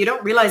people that you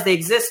don't realize they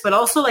exist, but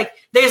also like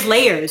there's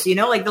layers, you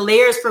know, like the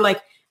layers for like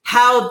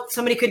how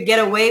somebody could get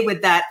away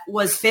with that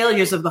was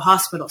failures of the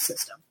hospital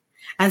system.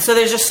 And so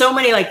there's just so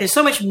many, like there's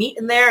so much meat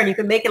in there and you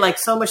can make it like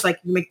so much, like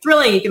you can make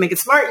thrilling, you can make it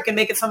smart, you can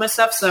make it so much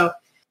stuff. So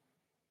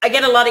I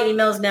get a lot of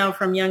emails now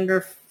from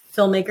younger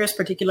filmmakers,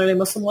 particularly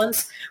Muslim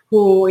ones,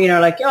 who, you know,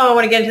 like, oh, I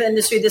want to get into the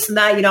industry, this and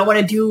that, you know, I want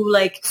to do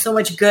like so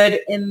much good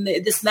in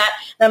this and that.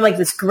 And I'm like,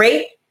 that's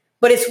great.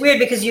 But it's weird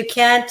because you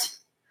can't,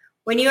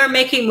 when you are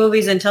making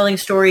movies and telling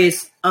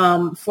stories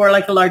for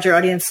like a larger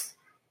audience,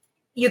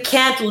 you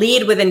can't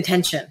lead with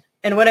intention.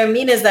 And what I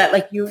mean is that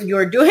like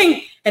you're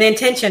doing an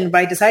intention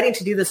by deciding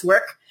to do this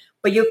work,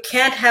 but you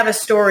can't have a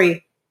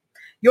story.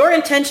 Your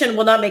intention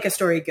will not make a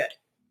story good.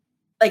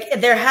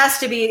 Like there has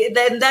to be,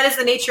 that is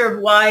the nature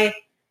of why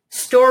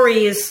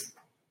stories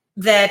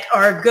that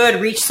are good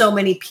reach so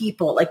many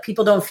people. Like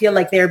people don't feel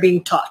like they're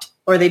being taught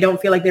or they don't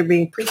feel like they're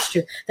being preached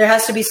to. There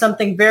has to be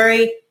something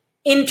very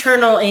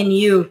internal in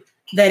you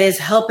that is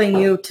helping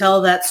you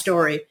tell that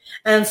story.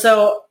 And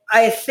so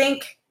I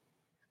think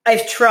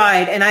I've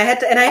tried, and I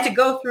had to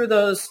go through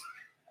those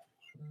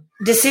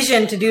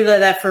decision to do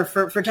that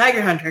for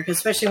Tiger Hunter, because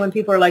especially when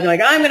people are like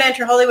I'm going to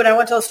enter Hollywood, I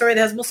want to tell a story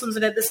that has Muslims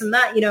in it, this and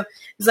that, you know,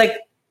 it's like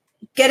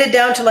get it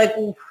down to like,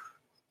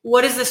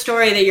 what is the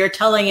story that you're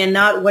telling and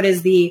not what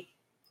is the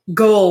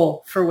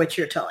goal for which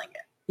you're telling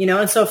it, you know?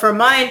 And so for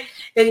mine,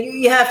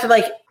 you have to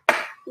like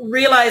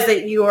realize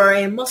that you are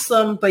a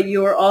Muslim, but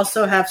you are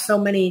also have so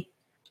many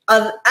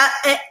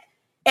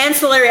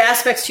ancillary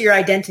aspects to your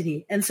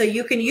identity. And so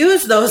you can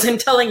use those in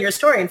telling your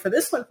story. And for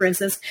this one, for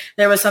instance,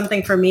 there was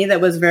something for me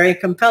that was very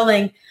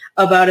compelling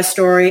about a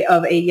story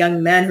of a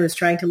young man who was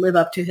trying to live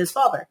up to his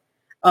father.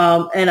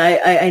 And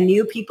I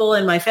knew people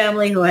in my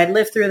family who had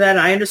lived through that. And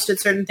I understood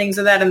certain things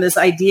of that and this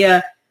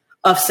idea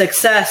of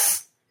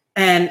success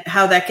and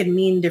how that could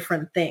mean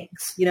different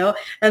things, you know?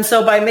 And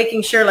so by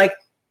making sure like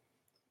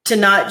to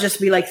not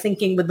just be like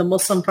thinking with the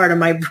Muslim part of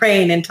my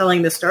brain and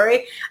telling the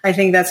story, I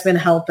think that's been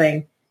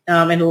helping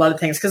in a lot of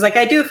things. Because like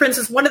I do, for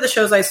instance, one of the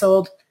shows I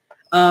sold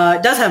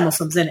does have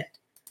Muslims in it,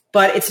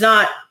 but it's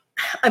not,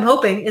 I'm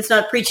hoping it's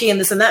not preachy and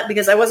this and that,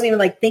 because I wasn't even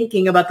like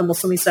thinking about the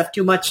Muslim stuff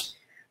too much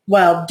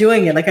while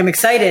doing it. Like I'm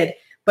excited,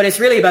 but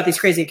it's really about these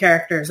crazy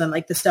characters and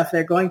like the stuff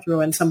they're going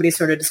through and somebody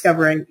sort of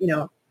discovering, you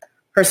know,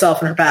 herself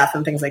and her path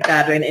and things like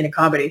that in a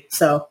comedy.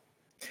 So.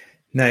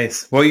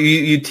 Nice. Well,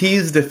 you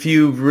teased a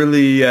few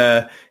really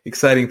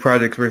exciting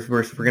projects. We're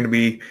going to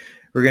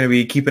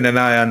be keeping an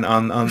eye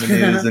on the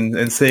news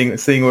and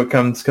seeing what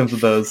comes with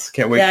those.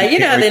 Can't wait. Yeah, you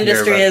know how the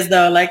industry is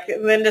though. Like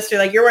the industry,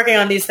 like you're working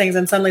on these things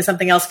and suddenly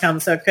something else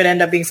comes, so it could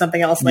end up being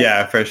something else. Like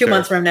yeah, for 2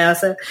 months from now.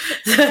 So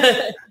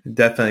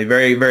definitely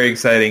very, very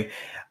exciting.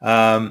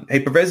 Hey,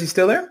 Pervez, you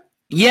still there?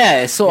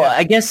 Yeah, so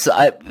I guess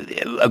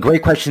a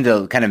great question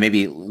to kind of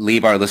maybe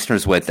leave our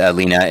listeners with,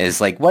 Lena, is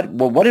like,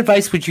 what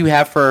advice would you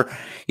have for,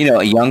 you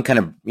know, a young kind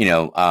of, you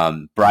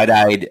know,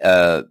 bright-eyed,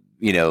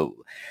 you know,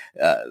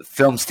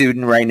 film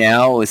student right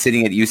now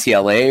sitting at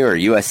UCLA or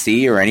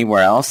USC or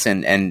anywhere else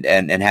and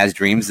has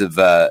dreams of,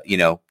 you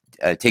know,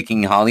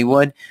 taking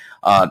Hollywood,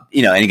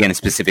 you know, and again,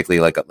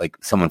 specifically like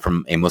someone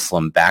from a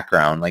Muslim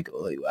background, like,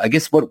 I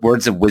guess what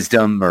words of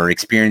wisdom or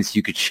experience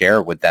you could share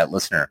with that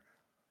listener?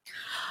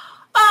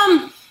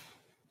 I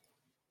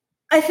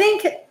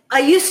think I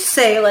used to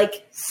say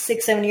like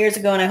 6-7 years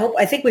ago, and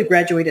I think we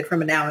graduated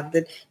from it now,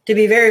 that to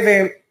be very,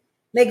 very,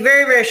 make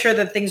very, very sure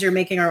that things you're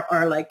making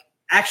are like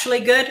actually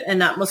good and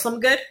not Muslim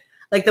good.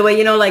 Like the way,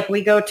 you know, like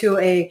we go to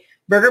a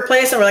burger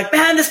place and we're like,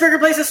 man, this burger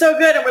place is so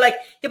good. And we're like,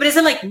 yeah, but is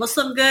it like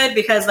Muslim good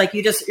because like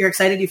you're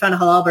excited you found a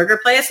halal burger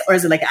place, or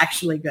is it like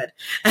actually good?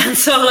 And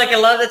so like a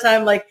lot of the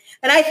time, like,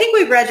 and I think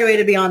we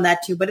graduated beyond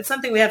that too, but it's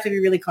something we have to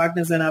be really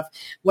cognizant of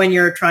when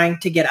you're trying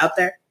to get out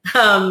there.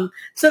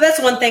 So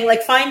that's one thing.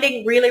 Like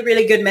finding really,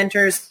 really good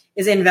mentors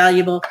is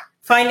invaluable.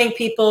 Finding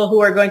people who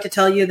are going to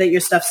tell you that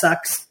your stuff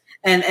sucks,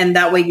 and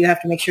that way you have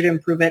to make sure to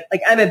improve it.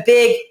 Like I'm a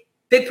big,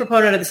 big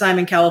proponent of the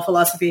Simon Cowell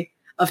philosophy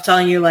of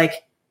telling you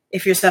like,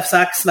 if your stuff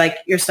sucks, like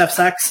your stuff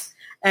sucks.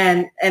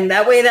 And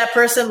that way that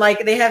person,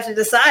 like they have to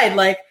decide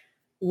like,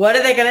 what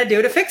are they going to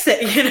do to fix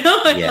it? You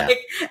know? And, yeah. like,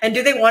 and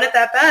do they want it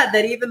that bad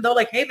that even though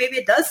like, hey, maybe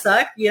it does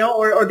suck, you know,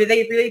 or do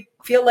they really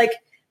feel like,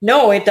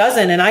 no, it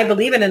doesn't. And I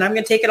believe in it and I'm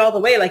going to take it all the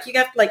way. Like you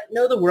have to like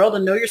know the world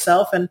and know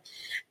yourself. And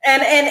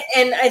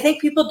I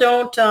think people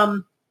don't,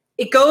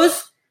 it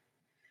goes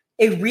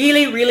a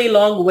really, really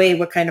long way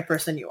what kind of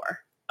person you are.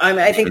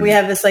 I think we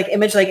have this like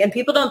image, like, and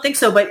people don't think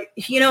so, but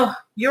you know,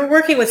 you're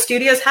working with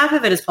studios. Half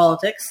of it is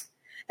politics,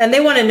 and they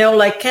want to know,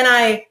 like, can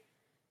I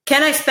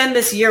spend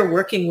this year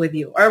working with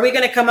you? Are we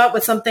going to come up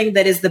with something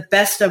that is the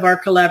best of our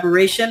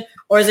collaboration,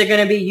 or is it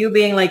going to be you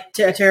being like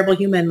a terrible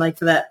human, like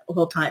for that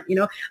whole time? You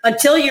know,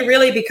 until you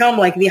really become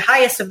like the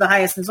highest of the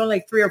highest. There's only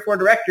like 3 or 4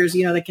 directors,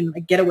 you know, that can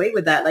like, get away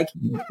with that. Like,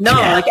 no,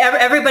 like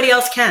everybody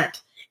else can't.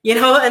 You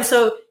know, and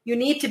so you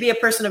need to be a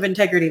person of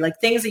integrity.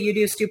 Like things that you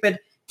do stupid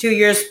 2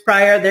 years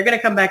prior, they're going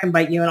to come back and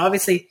bite you. And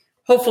obviously,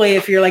 hopefully,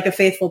 if you're like a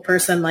faithful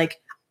person,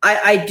 like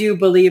I do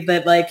believe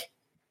that like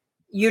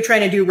you trying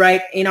to do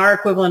right in our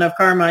equivalent of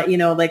karma, you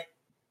know, like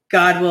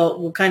God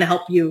will kind of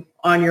help you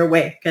on your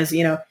way, because,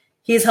 you know,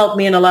 he's helped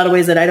me in a lot of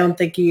ways that I don't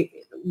think he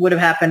would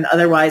have happened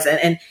otherwise.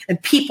 And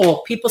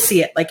people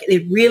see it. Like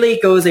it really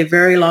goes a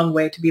very long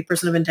way to be a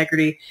person of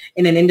integrity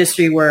in an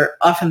industry where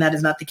often that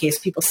is not the case.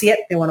 People see it.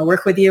 They want to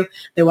work with you.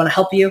 They want to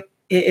help you.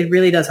 It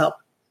really does help.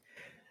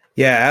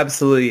 Yeah,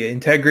 absolutely.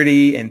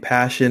 Integrity and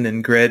passion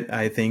and grit,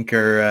 I think,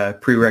 are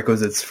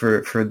prerequisites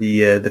for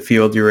the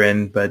field you're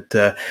in. But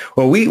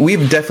well,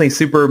 we've definitely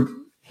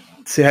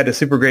had a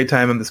super great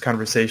time on this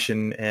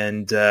conversation,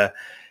 and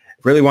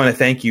really want to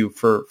thank you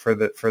for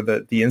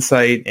the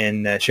insight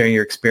and sharing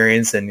your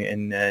experience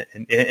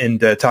and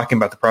talking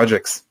about the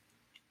projects.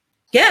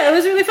 Yeah, it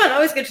was really fun.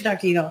 Always good to talk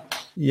to you all.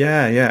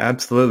 Yeah,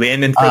 absolutely.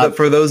 And then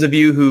for those of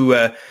you who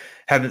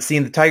haven't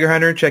seen The Tiger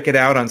Hunter, check it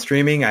out on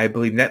streaming. I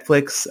believe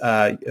Netflix.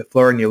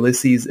 Flora and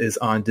Ulysses is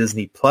on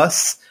Disney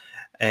Plus,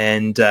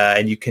 and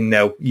you can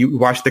you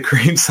watch the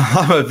Kareem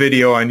Salama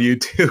video on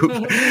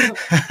YouTube.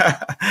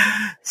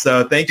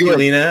 So thank you,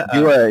 Lena.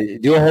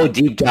 Do a whole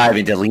deep dive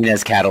into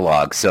Lena's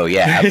catalog. So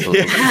yeah,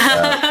 absolutely.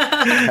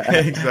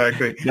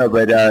 Exactly. No,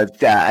 but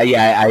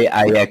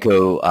I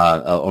echo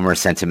Omar's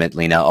sentiment,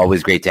 Lena.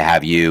 Always great to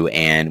have you,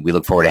 and we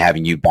look forward to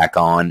having you back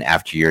on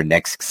after your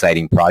next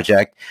exciting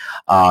project.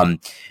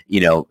 You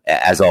know,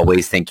 as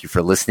always, thank you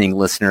for listening,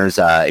 listeners.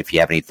 If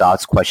you have any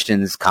thoughts,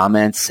 questions,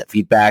 comments,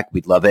 feedback,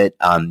 we'd love it.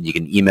 You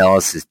can email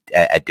us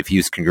at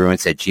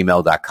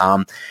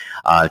diffusecongruence@gmail.com.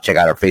 Check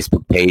out our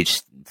Facebook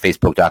page,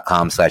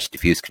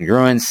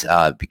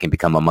 facebook.com/diffusecongruence. You can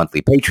become a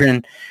monthly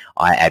patron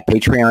at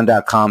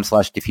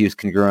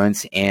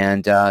patreon.com/diffusecongruence.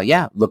 And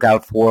look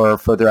out for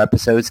further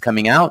episodes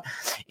coming out.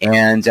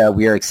 And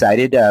we are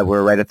excited.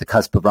 We're right at the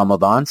cusp of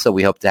Ramadan, so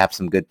we hope to have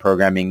some good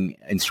programming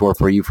in store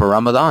for you for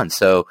Ramadan.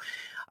 So,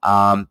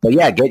 but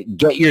yeah,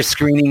 get your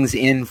screenings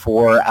in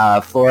for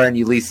Flora and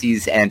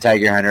Ulysses and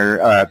Tiger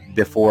Hunter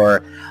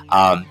before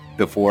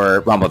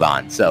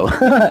Ramadan. So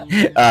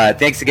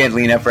thanks again,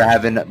 Lena, for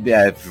having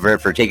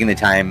for taking the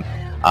time,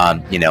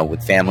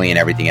 with family and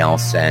everything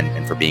else,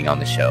 and for being on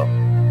the show.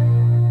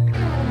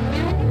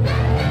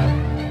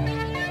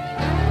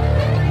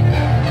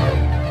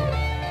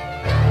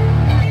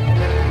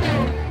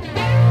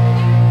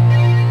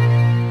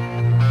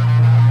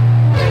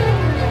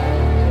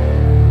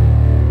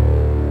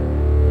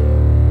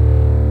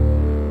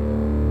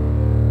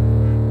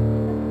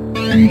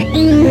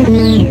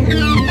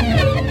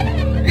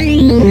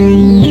 Mm-hmm.